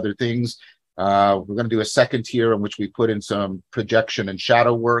add other things. We're going to do a second tier in which we put in some projection and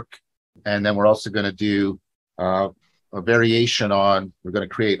shadow work. And then we're also going to do we're going to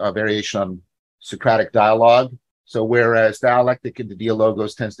create a variation on Socratic dialogue. So whereas dialectic into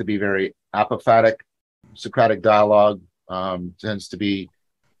dialogos tends to be very apophatic, Socratic dialogue tends to be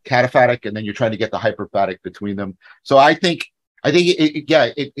cataphatic, and then you're trying to get the hyperphatic between them. So I think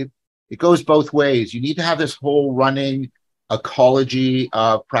it goes both ways. You need to have this whole running ecology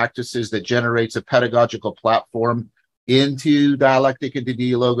of practices that generates a pedagogical platform into dialectic into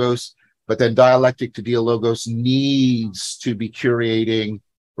dialogos. But then dialectic to dialogos needs to be curating,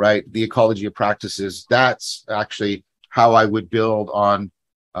 the ecology of practices. That's actually how I would build on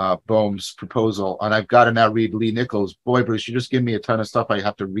Bohm's proposal. And I've got to now read Lee Nichols. Boy, Bruce, you just give me a ton of stuff I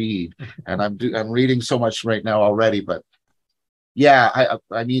have to read. And I'm reading so much right now already. But yeah,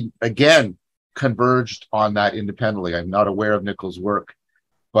 I mean, again, converged on that independently. I'm not aware of Nichols' work.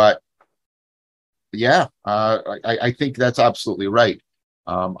 But yeah, I think that's absolutely right.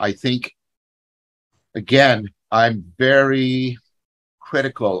 I think, again, I'm very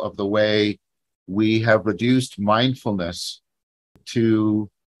critical of the way we have reduced mindfulness to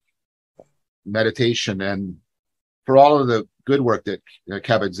meditation. And for all of the good work that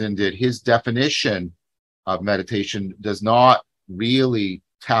Kabat-Zinn did, his definition of meditation does not really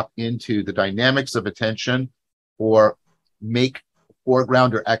tap into the dynamics of attention or make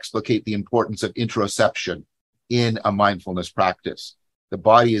foreground or explicate the importance of interoception in a mindfulness practice. The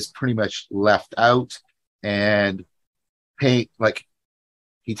body is pretty much left out, and he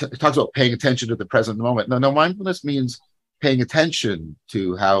talks about paying attention to the present moment. No, mindfulness means paying attention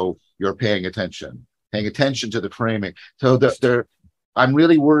to how you're paying attention to the framing. So I'm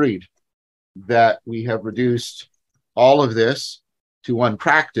really worried that we have reduced all of this to one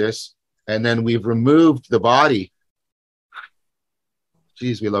practice, and then we've removed the body.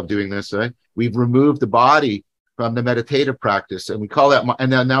 Geez, we love doing this, right? We've removed the body from the meditative practice, and we call that, and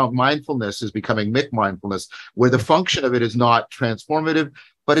now mindfulness is becoming Mick mindfulness, where the function of it is not transformative,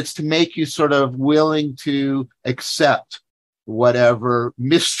 but it's to make you sort of willing to accept whatever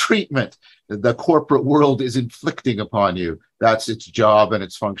mistreatment the corporate world is inflicting upon you. That's its job and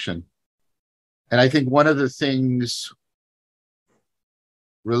its function. And I think one of the things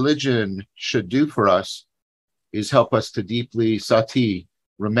religion should do for us is help us to deeply sati,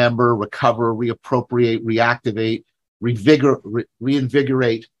 remember, recover, reappropriate, reactivate,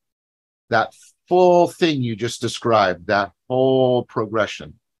 reinvigorate that full thing you just described, that whole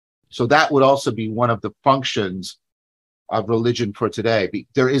progression. So that would also be one of the functions of religion for today.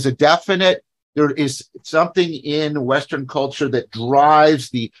 There is something in Western culture that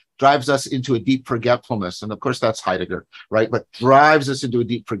drives us into a deep forgetfulness. And of course, that's Heidegger, right? But drives us into a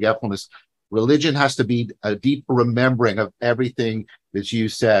deep forgetfulness. Religion has to be a deep remembering of everything that you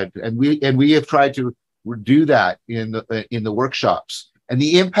said. And we have tried to do that in the workshops. And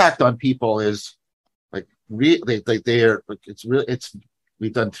the impact on people is like really,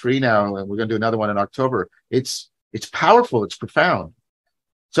 we've done 3 now, and we're going to do another one in October. It's powerful. It's profound.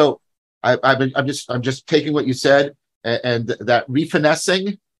 So I'm just taking what you said and that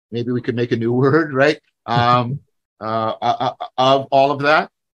refinessing. Maybe we could make a new word, right? Of all of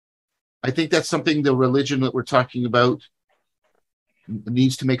that. I think that's something the religion that we're talking about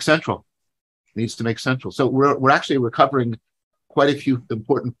needs to make central. So we're actually recovering quite a few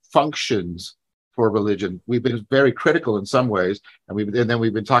important functions for religion. We've been very critical in some ways, and then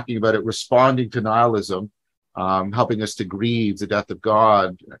we've been talking about it responding to nihilism, helping us to grieve the death of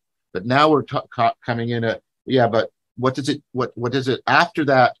God. But now we're coming in at, but what does it after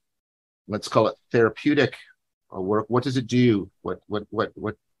that? Let's call it therapeutic work. What does it do?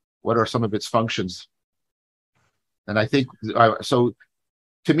 What are some of its functions? And I think, so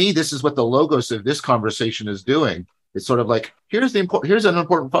to me, this is what the logos of this conversation is doing. It's sort of like, here's an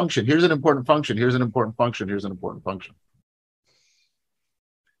important function, here's an important function, here's an important function, here's an important function.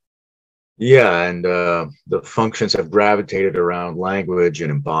 Yeah, and the functions have gravitated around language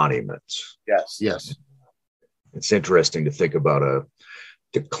and embodiment. Yes. It's interesting to think about a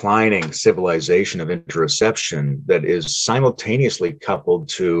declining civilization of interoception that is simultaneously coupled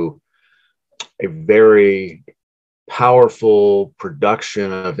to a very powerful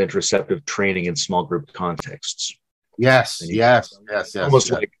production of interoceptive training in small group contexts. Yes.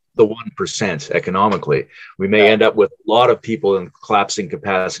 Almost like the 1% economically. We may end up with a lot of people in collapsing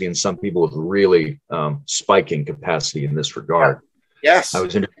capacity and some people with really spiking capacity in this regard. Yes. I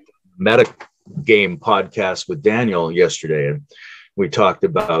was in a meta game podcast with Daniel yesterday, and we talked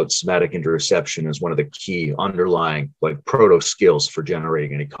about somatic interoception as one of the key underlying proto skills for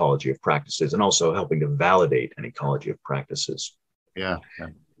generating an ecology of practices and also helping to validate an ecology of practices. Yeah.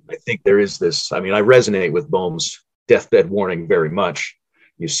 I think there is this, I resonate with Bohm's deathbed warning very much.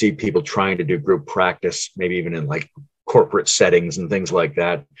 You see people trying to do group practice, maybe even in corporate settings and things like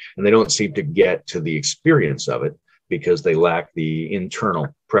that, and they don't seem to get to the experience of it because they lack the internal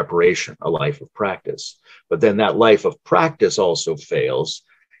preparation, a life of practice. But then that life of practice also fails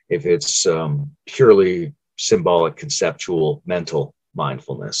if it's purely symbolic, conceptual, mental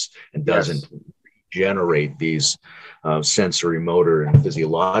mindfulness and doesn't generate these sensory, motor, and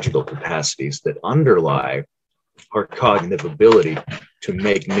physiological capacities that underlie our cognitive ability to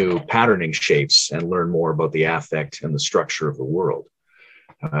make new patterning shapes and learn more about the affect and the structure of the world.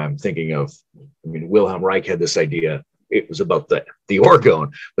 I'm thinking of, Wilhelm Reich had this idea. It was about the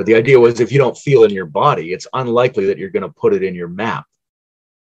orgone, but the idea was if you don't feel in your body, it's unlikely that you're going to put it in your map.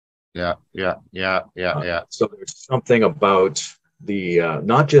 Yeah. So there's something about the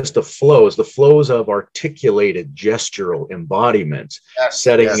not just the flows of articulated gestural embodiment,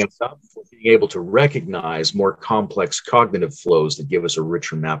 setting us up for being able to recognize more complex cognitive flows that give us a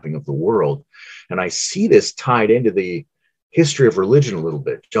richer mapping of the world. And I see this tied into the history of religion a little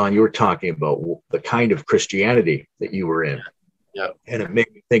bit. John, you were talking about the kind of Christianity that you were in. Yeah. And it made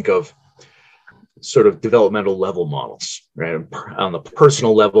me think of sort of developmental level models, right? On the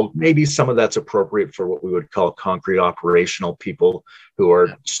personal level, maybe some of that's appropriate for what we would call concrete operational people who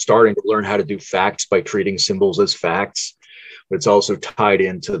are starting to learn how to do facts by treating symbols as facts. But it's also tied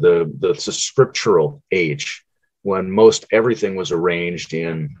into the scriptural age when most everything was arranged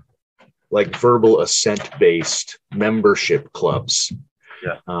in verbal assent-based membership clubs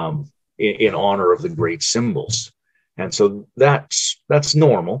in honor of the great symbols. And so that's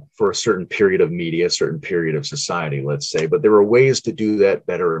normal for a certain period of media, a certain period of society, let's say, but there are ways to do that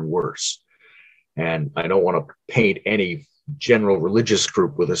better and worse. And I don't want to paint any general religious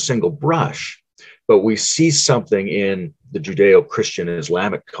group with a single brush, But we see something in the Judeo-Christian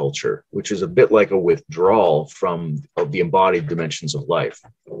Islamic culture, which is a bit like a withdrawal from the embodied dimensions of life.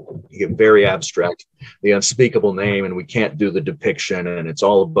 You get very abstract, the unspeakable name, and we can't do the depiction, and it's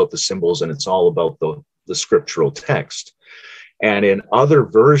all about the symbols, and it's all about the scriptural text. And in other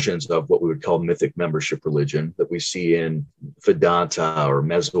versions of what we would call mythic membership religion that we see in Vedanta or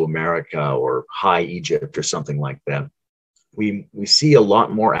Mesoamerica or High Egypt or something like that, we see a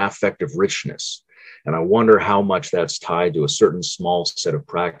lot more affective richness. And I wonder how much that's tied to a certain small set of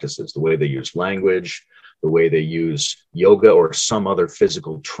practices, the way they use language, the way they use yoga or some other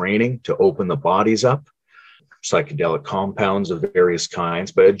physical training to open the bodies up, psychedelic compounds of various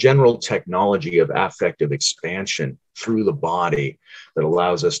kinds, but a general technology of affective expansion through the body that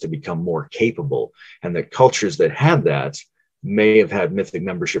allows us to become more capable. And that cultures that had that may have had mythic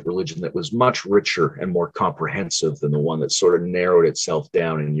membership religion that was much richer and more comprehensive than the one that sort of narrowed itself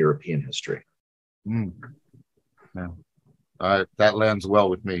down in European history. Mm. Yeah. That lands well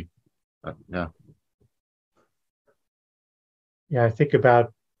with me. Yeah. Yeah, I think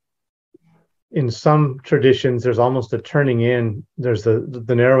about in some traditions, there's almost a turning in. There's the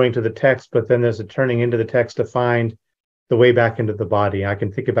narrowing to the text, but then there's a turning into the text to find the way back into the body. I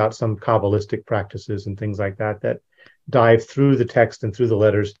can think about some Kabbalistic practices and things like that that dive through the text and through the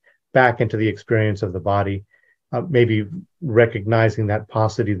letters back into the experience of the body, maybe recognizing that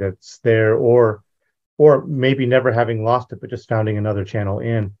paucity that's there, or maybe never having lost it, but just finding another channel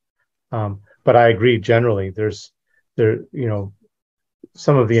in. But I agree generally.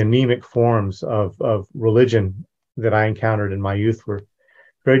 Some of the anemic forms of religion that I encountered in my youth were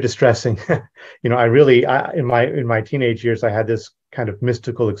very distressing. In my teenage years, I had this kind of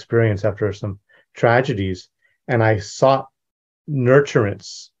mystical experience after some tragedies, and I sought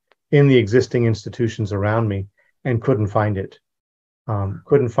nurturance in the existing institutions around me and couldn't find it.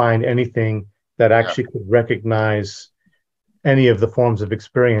 Couldn't find anything that actually could recognize any of the forms of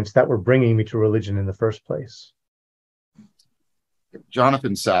experience that were bringing me to religion in the first place.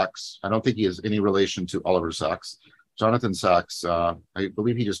 Jonathan Sacks, I don't think he has any relation to Oliver Sacks. Jonathan Sacks, I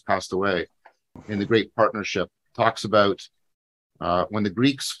believe he just passed away, in The Great Partnership, talks about when the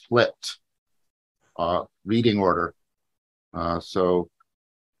Greeks flipped reading order. So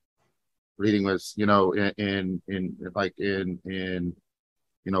reading was, in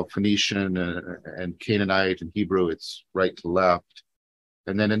Phoenician and Canaanite and Hebrew, it's right to left.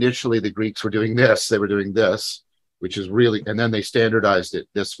 And then initially the Greeks were doing this, they were doing this, which is really, and then they standardized it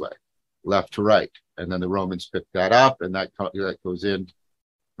this way, left to right. And then the Romans picked that up, and that goes in,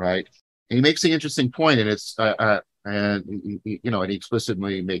 right? And he makes an interesting point, and it's, and he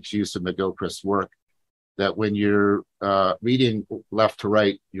explicitly makes use of McGilchrist's work, that when you're reading left to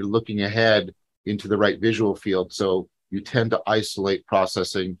right, you're looking ahead into the right visual field. So you tend to isolate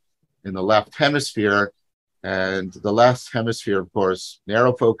processing in the left hemisphere, and the left hemisphere, of course,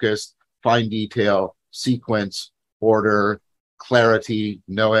 narrow focus, fine detail, sequence, order, clarity,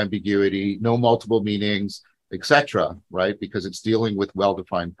 no ambiguity, no multiple meanings, etc., right? Because it's dealing with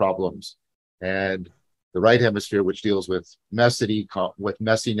well-defined problems. And the right hemisphere, which deals with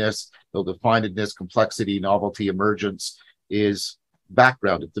messiness, ill-definedness, complexity, novelty, emergence, is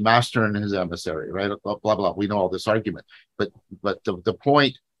background. It's the master and his emissary, right? Blah, blah, blah. We know all this argument. But the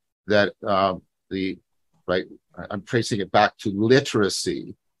point that I'm tracing it back to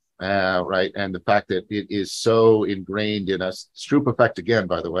literacy, right? And the fact that it is so ingrained in us. Stroop effect again,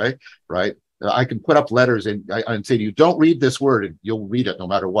 by the way, right? I can put up letters and say to you, don't read this word, and you'll read it no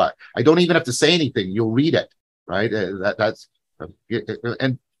matter what. I don't even have to say anything. You'll read it, right?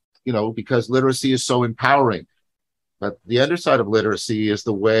 Because literacy is so empowering. But the other side of literacy is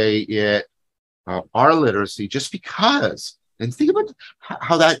the way our literacy, just because, and think about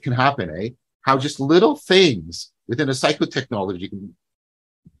how that can happen, how just little things within a psychotechnology can,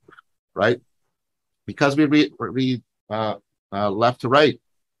 right? Because we read left to right,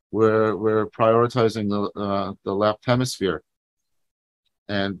 we're prioritizing the left hemisphere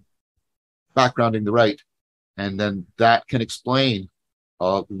and backgrounding the right, and then that can explain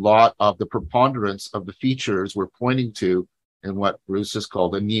a lot of the preponderance of the features we're pointing to in what Bruce has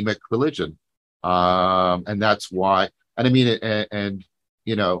called anemic religion, and that's why. And I mean,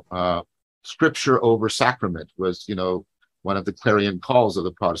 scripture over sacrament was, one of the clarion calls of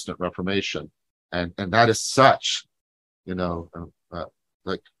the Protestant Reformation, and that is such,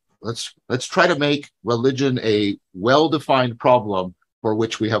 let's try to make religion a well-defined problem for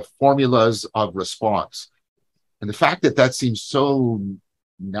which we have formulas of response. And the fact that seems so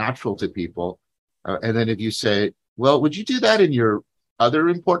natural to people, and then if you say, well, would you do that in your other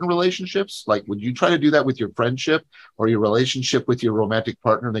important relationships? Like, would you try to do that with your friendship or your relationship with your romantic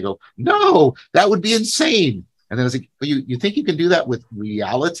partner? And they go, no, that would be insane. And then it's like, you think you can do that with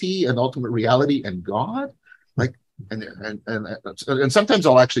reality and ultimate reality and God? Like, and sometimes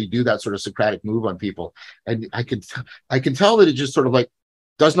I'll actually do that sort of Socratic move on people, and I can tell that it just sort of like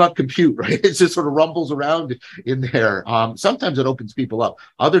does not compute, right? It just sort of rumbles around in there. Sometimes it opens people up.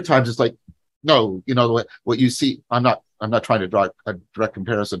 Other times it's like, no, you know what you see. I'm not trying to draw a direct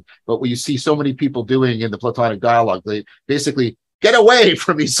comparison, but what you see so many people doing in the Platonic dialogue, they basically get away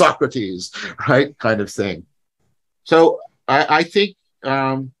from me, Socrates, right? Kind of thing. So I think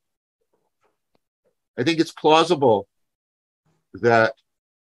it's plausible that,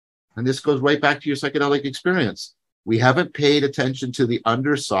 and this goes right back to your psychedelic experience, we haven't paid attention to the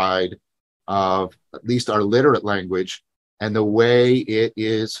underside of at least our literate language and the way it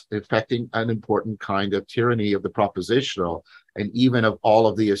is affecting an important kind of tyranny of the propositional, and even of all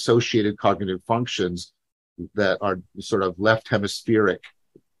of the associated cognitive functions that are sort of left hemispheric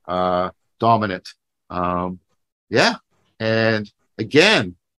dominant. Yeah. And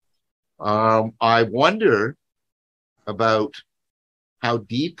again, I wonder about how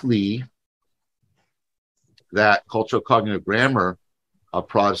deeply that cultural cognitive grammar of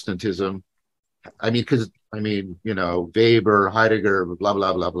Protestantism, you know, Weber, Heidegger, blah,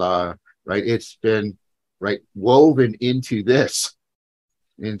 blah, blah, blah, right? It's been, right, woven into this,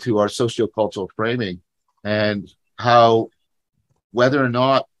 into our sociocultural framing, and how, whether or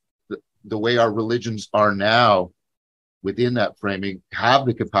not the way our religions are now within that framing have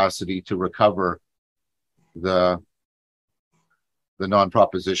the capacity to recover the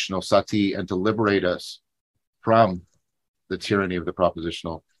non-propositional sati and to liberate us from the tyranny of the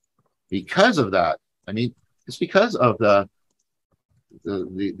propositional. Because of that, I mean, it's because of the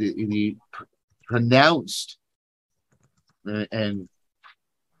pronounced and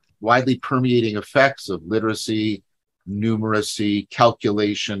widely permeating effects of literacy, numeracy,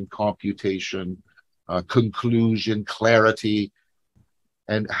 calculation, computation, conclusion, clarity,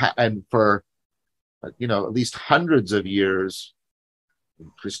 and for at least hundreds of years,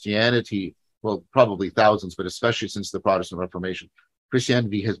 Christianity, well, probably thousands, but especially since the Protestant Reformation,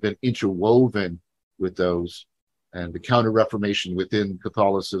 Christianity has been interwoven with those, and the Counter-Reformation within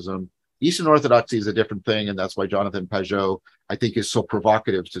Catholicism. Eastern Orthodoxy is a different thing, and that's why Jonathan Pajot, I think, is so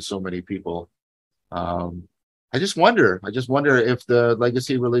provocative to so many people. I just wonder if the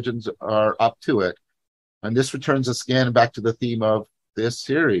legacy religions are up to it. And this returns us again back to the theme of this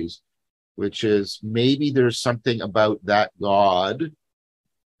series, which is maybe there's something about that God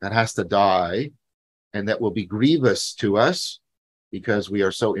that has to die and that will be grievous to us because we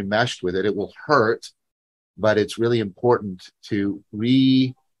are so enmeshed with it. It will hurt, but it's really important to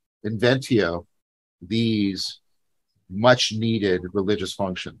reinventio these much needed religious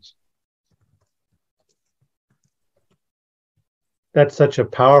functions. That's such a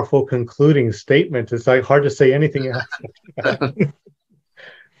powerful concluding statement. It's like hard to say anything else.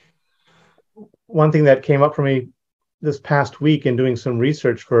 One thing that came up for me this past week in doing some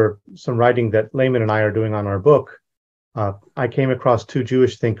research for some writing that Layman and I are doing on our book, I came across two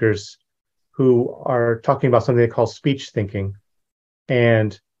Jewish thinkers who are talking about something they call speech thinking,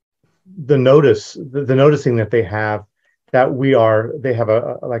 and the noticing that they have that they have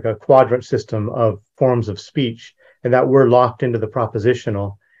a quadrant system of forms of speech, and that we're locked into the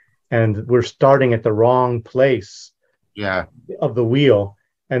propositional, and we're starting at the wrong place of the wheel.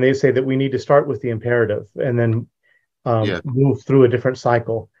 And they say that we need to start with the imperative and then move through a different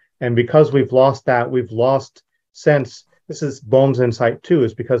cycle. And because we've lost that, we've lost sense. This is Bohm's insight too,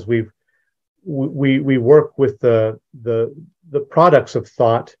 is because we work with the products of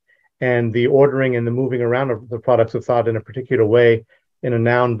thought and the ordering and the moving around of the products of thought in a particular way, in a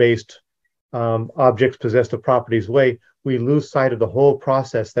noun-based objects possessed of properties way. We lose sight of the whole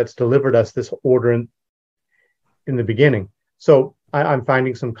process that's delivered us this order in the beginning. So I'm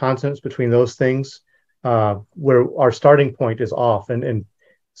finding some consonance between those things where our starting point is off. And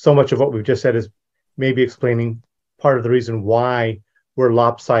so much of what we've just said is maybe explaining part of the reason why we're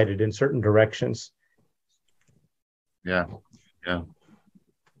lopsided in certain directions. Yeah,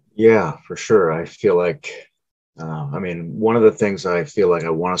 for sure. I feel like, one of the things I feel like I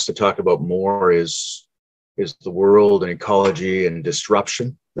want us to talk about more is the world and ecology and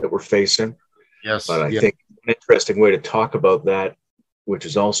disruption that we're facing. Yes. But I think an interesting way to talk about that, which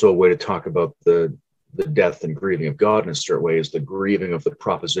is also a way to talk about the death and grieving of God in a certain way, is the grieving of the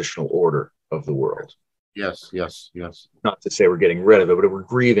propositional order of the world. Yes. Not to say we're getting rid of it, but we're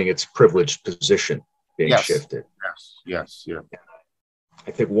grieving its privileged position being shifted. Yes.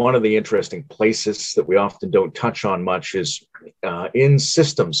 I think one of the interesting places that we often don't touch on much is in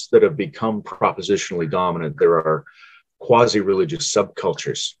systems that have become propositionally dominant, there are quasi-religious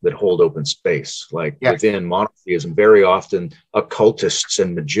subcultures that hold open space. Like within monotheism, very often occultists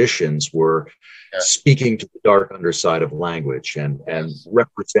and magicians were speaking to the dark underside of language and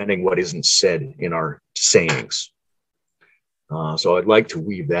representing what isn't said in our sayings. So I'd like to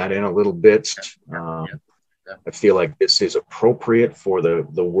weave that in a little bit. I feel like this is appropriate for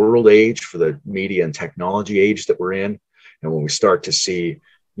the world age, for the media and technology age that we're in. And when we start to see,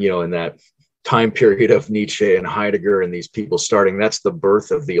 in that time period of Nietzsche and Heidegger and these people starting, that's the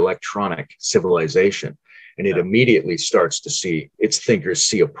birth of the electronic civilization. And it immediately starts to see, its thinkers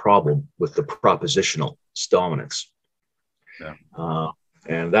see a problem with the propositional dominance.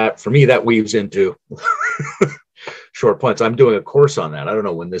 And that, for me, that weaves into short points. I'm doing a course on that. I don't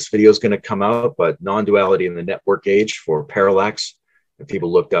know when this video is going to come out, but non-duality in the network age for parallax. If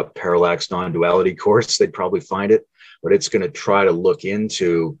people looked up parallax non-duality course, they'd probably find it. But it's going to try to look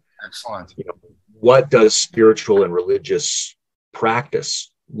into what does spiritual and religious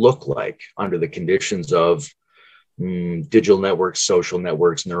practice look like under the conditions of digital networks, social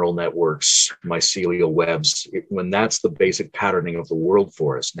networks, neural networks, mycelial webs. When that's the basic patterning of the world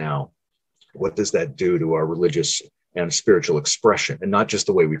for us now, what does that do to our religious and spiritual expression? And not just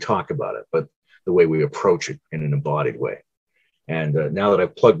the way we talk about it, but the way we approach it in an embodied way. And now that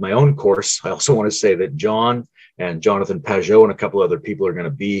I've plugged my own course, I also want to say that John and Jonathan Pajot and a couple other people are going to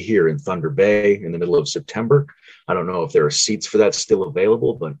be here in Thunder Bay in the middle of September. I don't know if there are seats for that still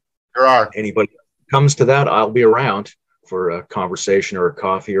available, but there are. Anybody who comes to that, I'll be around for a conversation or a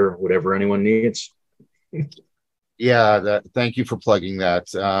coffee or whatever anyone needs. Thank you for plugging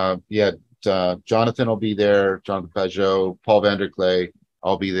that. Jonathan will be there, Jonathan Pajot, Paul Vanderklay,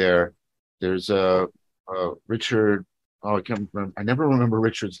 I'll be there. There's Richard, I can't remember, I never remember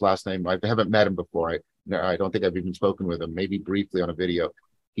Richard's last name. I haven't met him before. I don't think I've even spoken with him, maybe briefly on a video.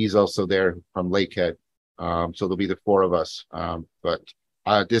 He's also there from Lakehead. So there'll be the four of us. But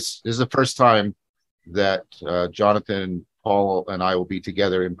this is the first time that Jonathan, Paul, and I will be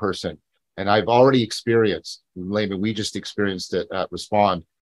together in person. And I've already experienced, Layman, we just experienced it at Respond.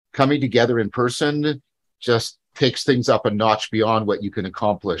 Coming together in person just takes things up a notch beyond what you can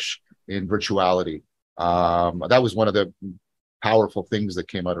accomplish in virtuality. That was one of the powerful things that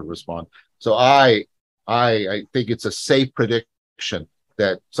came out of Respond. So I think it's a safe prediction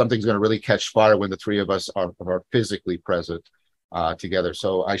that something's going to really catch fire when the three of us are physically present together.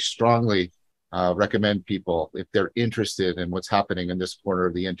 So I strongly recommend people, if they're interested in what's happening in this corner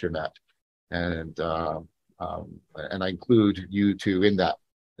of the internet, and I include you two in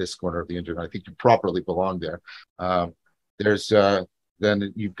this corner of the internet. I think you properly belong there.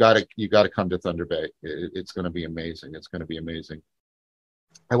 Then you've got to come to Thunder Bay. It's going to be amazing. It's going to be amazing.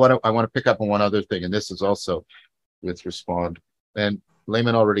 I want to pick up on one other thing, and this is also with Respond. And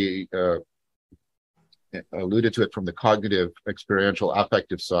Layman already alluded to it from the cognitive, experiential,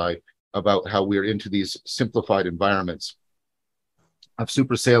 affective side about how we're into these simplified environments of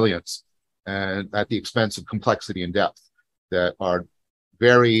supersalience and at the expense of complexity and depth that are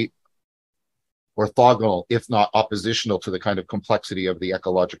very orthogonal, if not oppositional, to the kind of complexity of the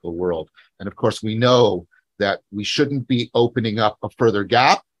ecological world. And of course, we know that we shouldn't be opening up a further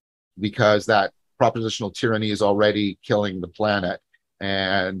gap because that propositional tyranny is already killing the planet.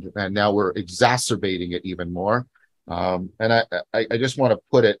 And now we're exacerbating it even more. And I just want to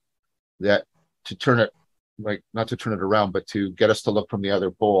put it that to turn it, like, not to turn it around, but to get us to look from the other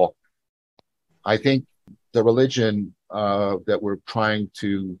pole. I think the religion that we're trying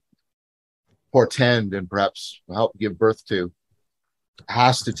to portend and perhaps help give birth to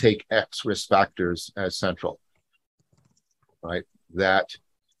has to take X risk factors as central, right? That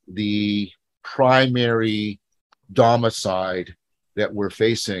the primary domicide that we're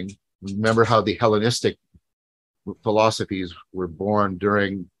facing, remember how the Hellenistic philosophies were born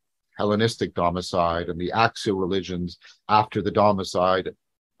during Hellenistic domicide and the axial religions after the domicide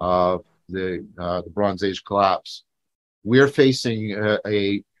of the Bronze Age collapse. We're facing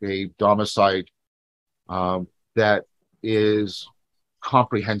a domicide that is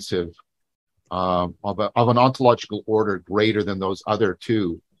comprehensive of an ontological order greater than those other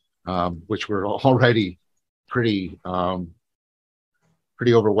two, which were already pretty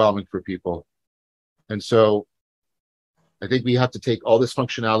overwhelming for people. And so I think we have to take all this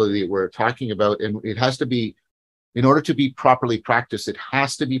functionality that we're talking about, and it has to be, in order to be properly practiced, it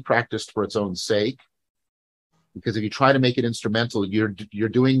has to be practiced for its own sake. Because if you try to make it instrumental, you're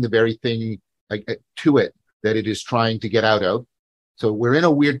doing the very thing to it that it is trying to get out of. So we're in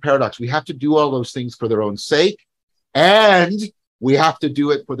a weird paradox. We have to do all those things for their own sake, and we have to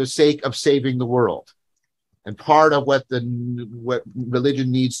do it for the sake of saving the world. And part of what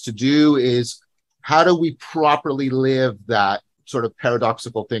religion needs to do is, how do we properly live that sort of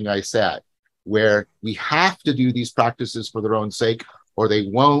paradoxical thing I said, where we have to do these practices for their own sake, or they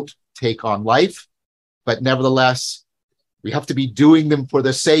won't take on life. But nevertheless, we have to be doing them for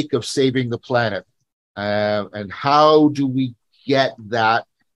the sake of saving the planet. And how do we get that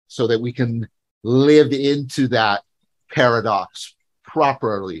so that we can live into that paradox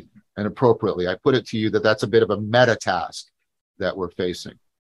properly and appropriately? I put it to you that that's a bit of a meta task that we're facing.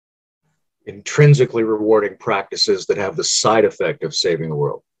 Intrinsically rewarding practices that have the side effect of saving the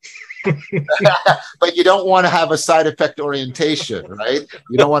world. But you don't want to have a side effect orientation, right?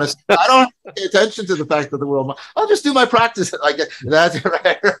 You don't want to, I don't pay attention to the fact that the world, I'll just do my practice. Like that's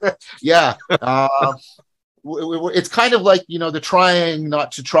right. Yeah. It's kind of like, the trying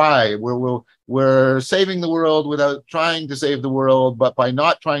not to try. We're saving the world without trying to save the world, but by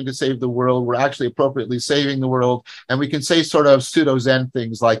not trying to save the world, we're actually appropriately saving the world. And we can say sort of pseudo-Zen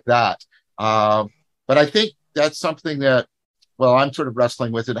things like that. But I think that's something that, well, I'm sort of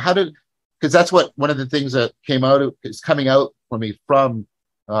wrestling with it. Because that's what one of the things that is coming out for me from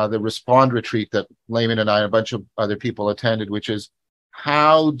the Respond retreat that Layman and I and a bunch of other people attended, which is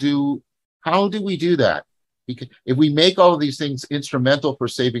how do we do that? Because if we make all of these things instrumental for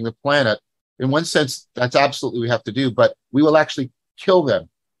saving the planet, in one sense, that's absolutely what we have to do, but we will actually kill them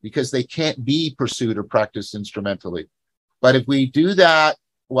because they can't be pursued or practiced instrumentally. But if we do that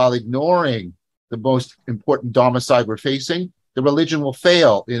while ignoring the most important domicile we're facing, the religion will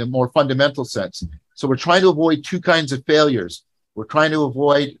fail in a more fundamental sense. So we're trying to avoid two kinds of failures. We're trying to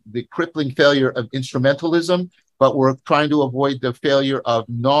avoid the crippling failure of instrumentalism, but we're trying to avoid the failure of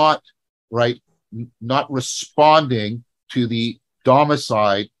not responding to the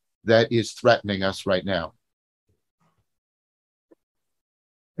domicile that is threatening us right now.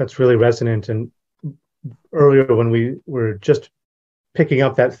 That's really resonant. And earlier when we were just picking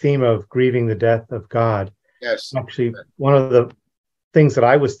up that theme of grieving the death of God, yes, actually, one of the things that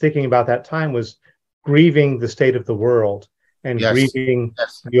I was thinking about that time was grieving the state of the world and grieving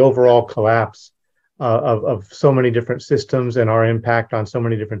the overall collapse of so many different systems and our impact on so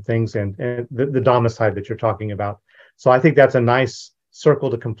many different things and the domicile that you're talking about. So I think that's a nice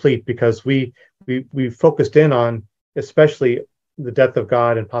circle to complete, because we focused in on especially the death of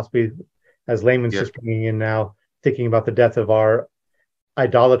God, and possibly, as Layman's just bringing in now, thinking about the death of our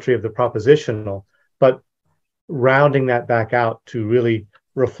idolatry of the propositional, but rounding that back out to really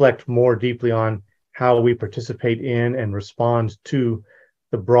reflect more deeply on how we participate in and respond to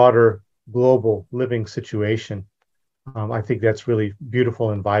the broader global living situation. I think that's really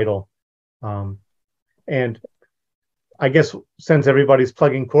beautiful and vital. And I guess since everybody's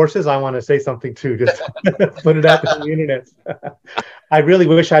plugging courses, I want to say something too, just put it out on the internet. I really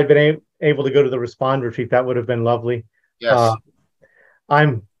wish I'd been able to go to the Respond retreat. That would have been lovely. Yes.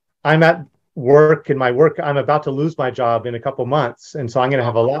 I'm at work, in my work, I'm about to lose my job in a couple months. And so I'm going to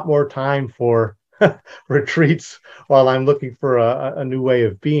have a lot more time for retreats while I'm looking for a new way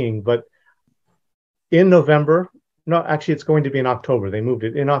of being. But in November, no, actually, it's going to be in October. They moved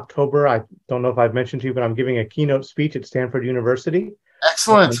it in October. I don't know if I've mentioned to you, but I'm giving a keynote speech at Stanford University.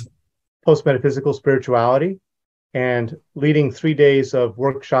 Excellent. Post-metaphysical spirituality, and leading 3 days of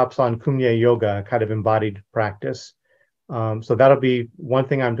workshops on Kumye Yoga, kind of embodied practice. So that'll be one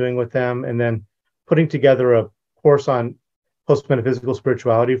thing I'm doing with them. And then putting together a course on post-metaphysical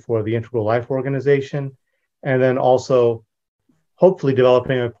spirituality for the Integral Life Organization. And then also hopefully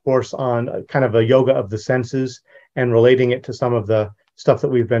developing a course on kind of a yoga of the senses and relating it to some of the stuff that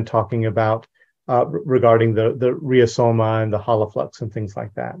we've been talking about regarding the rheosoma and the holoflux and things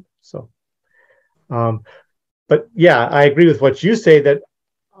like that. So, but yeah, I agree with what you say, that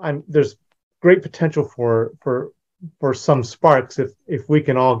there's great potential for some sparks if we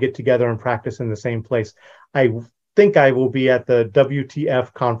can all get together and practice in the same place. I think I will be at the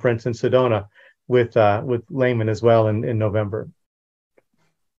WTF conference in Sedona with Layman as well in November.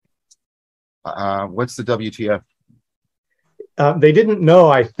 What's the WTF? They didn't know,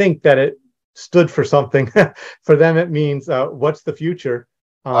 I think, that it stood for something. For them, it means what's the future?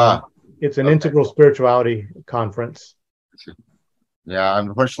 It's an integral spirituality conference. Yeah,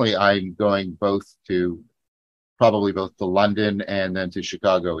 unfortunately, I'm going probably both to London and then to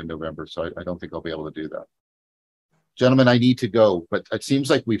Chicago in November. So I don't think I'll be able to do that. Gentlemen, I need to go, but it seems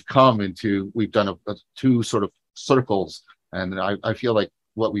like we've done two sort of circles, and I feel like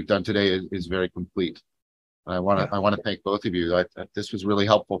what we've done today is very complete. I want to thank both of you. This was really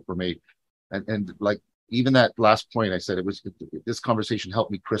helpful for me, and like even that last point I said, this conversation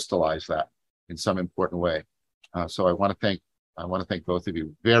helped me crystallize that in some important way. So I want to thank I want to thank both of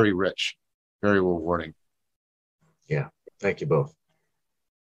you. Very rich, very rewarding. Yeah. Thank you both.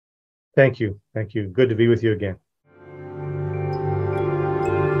 Thank you. Thank you. Good to be with you again.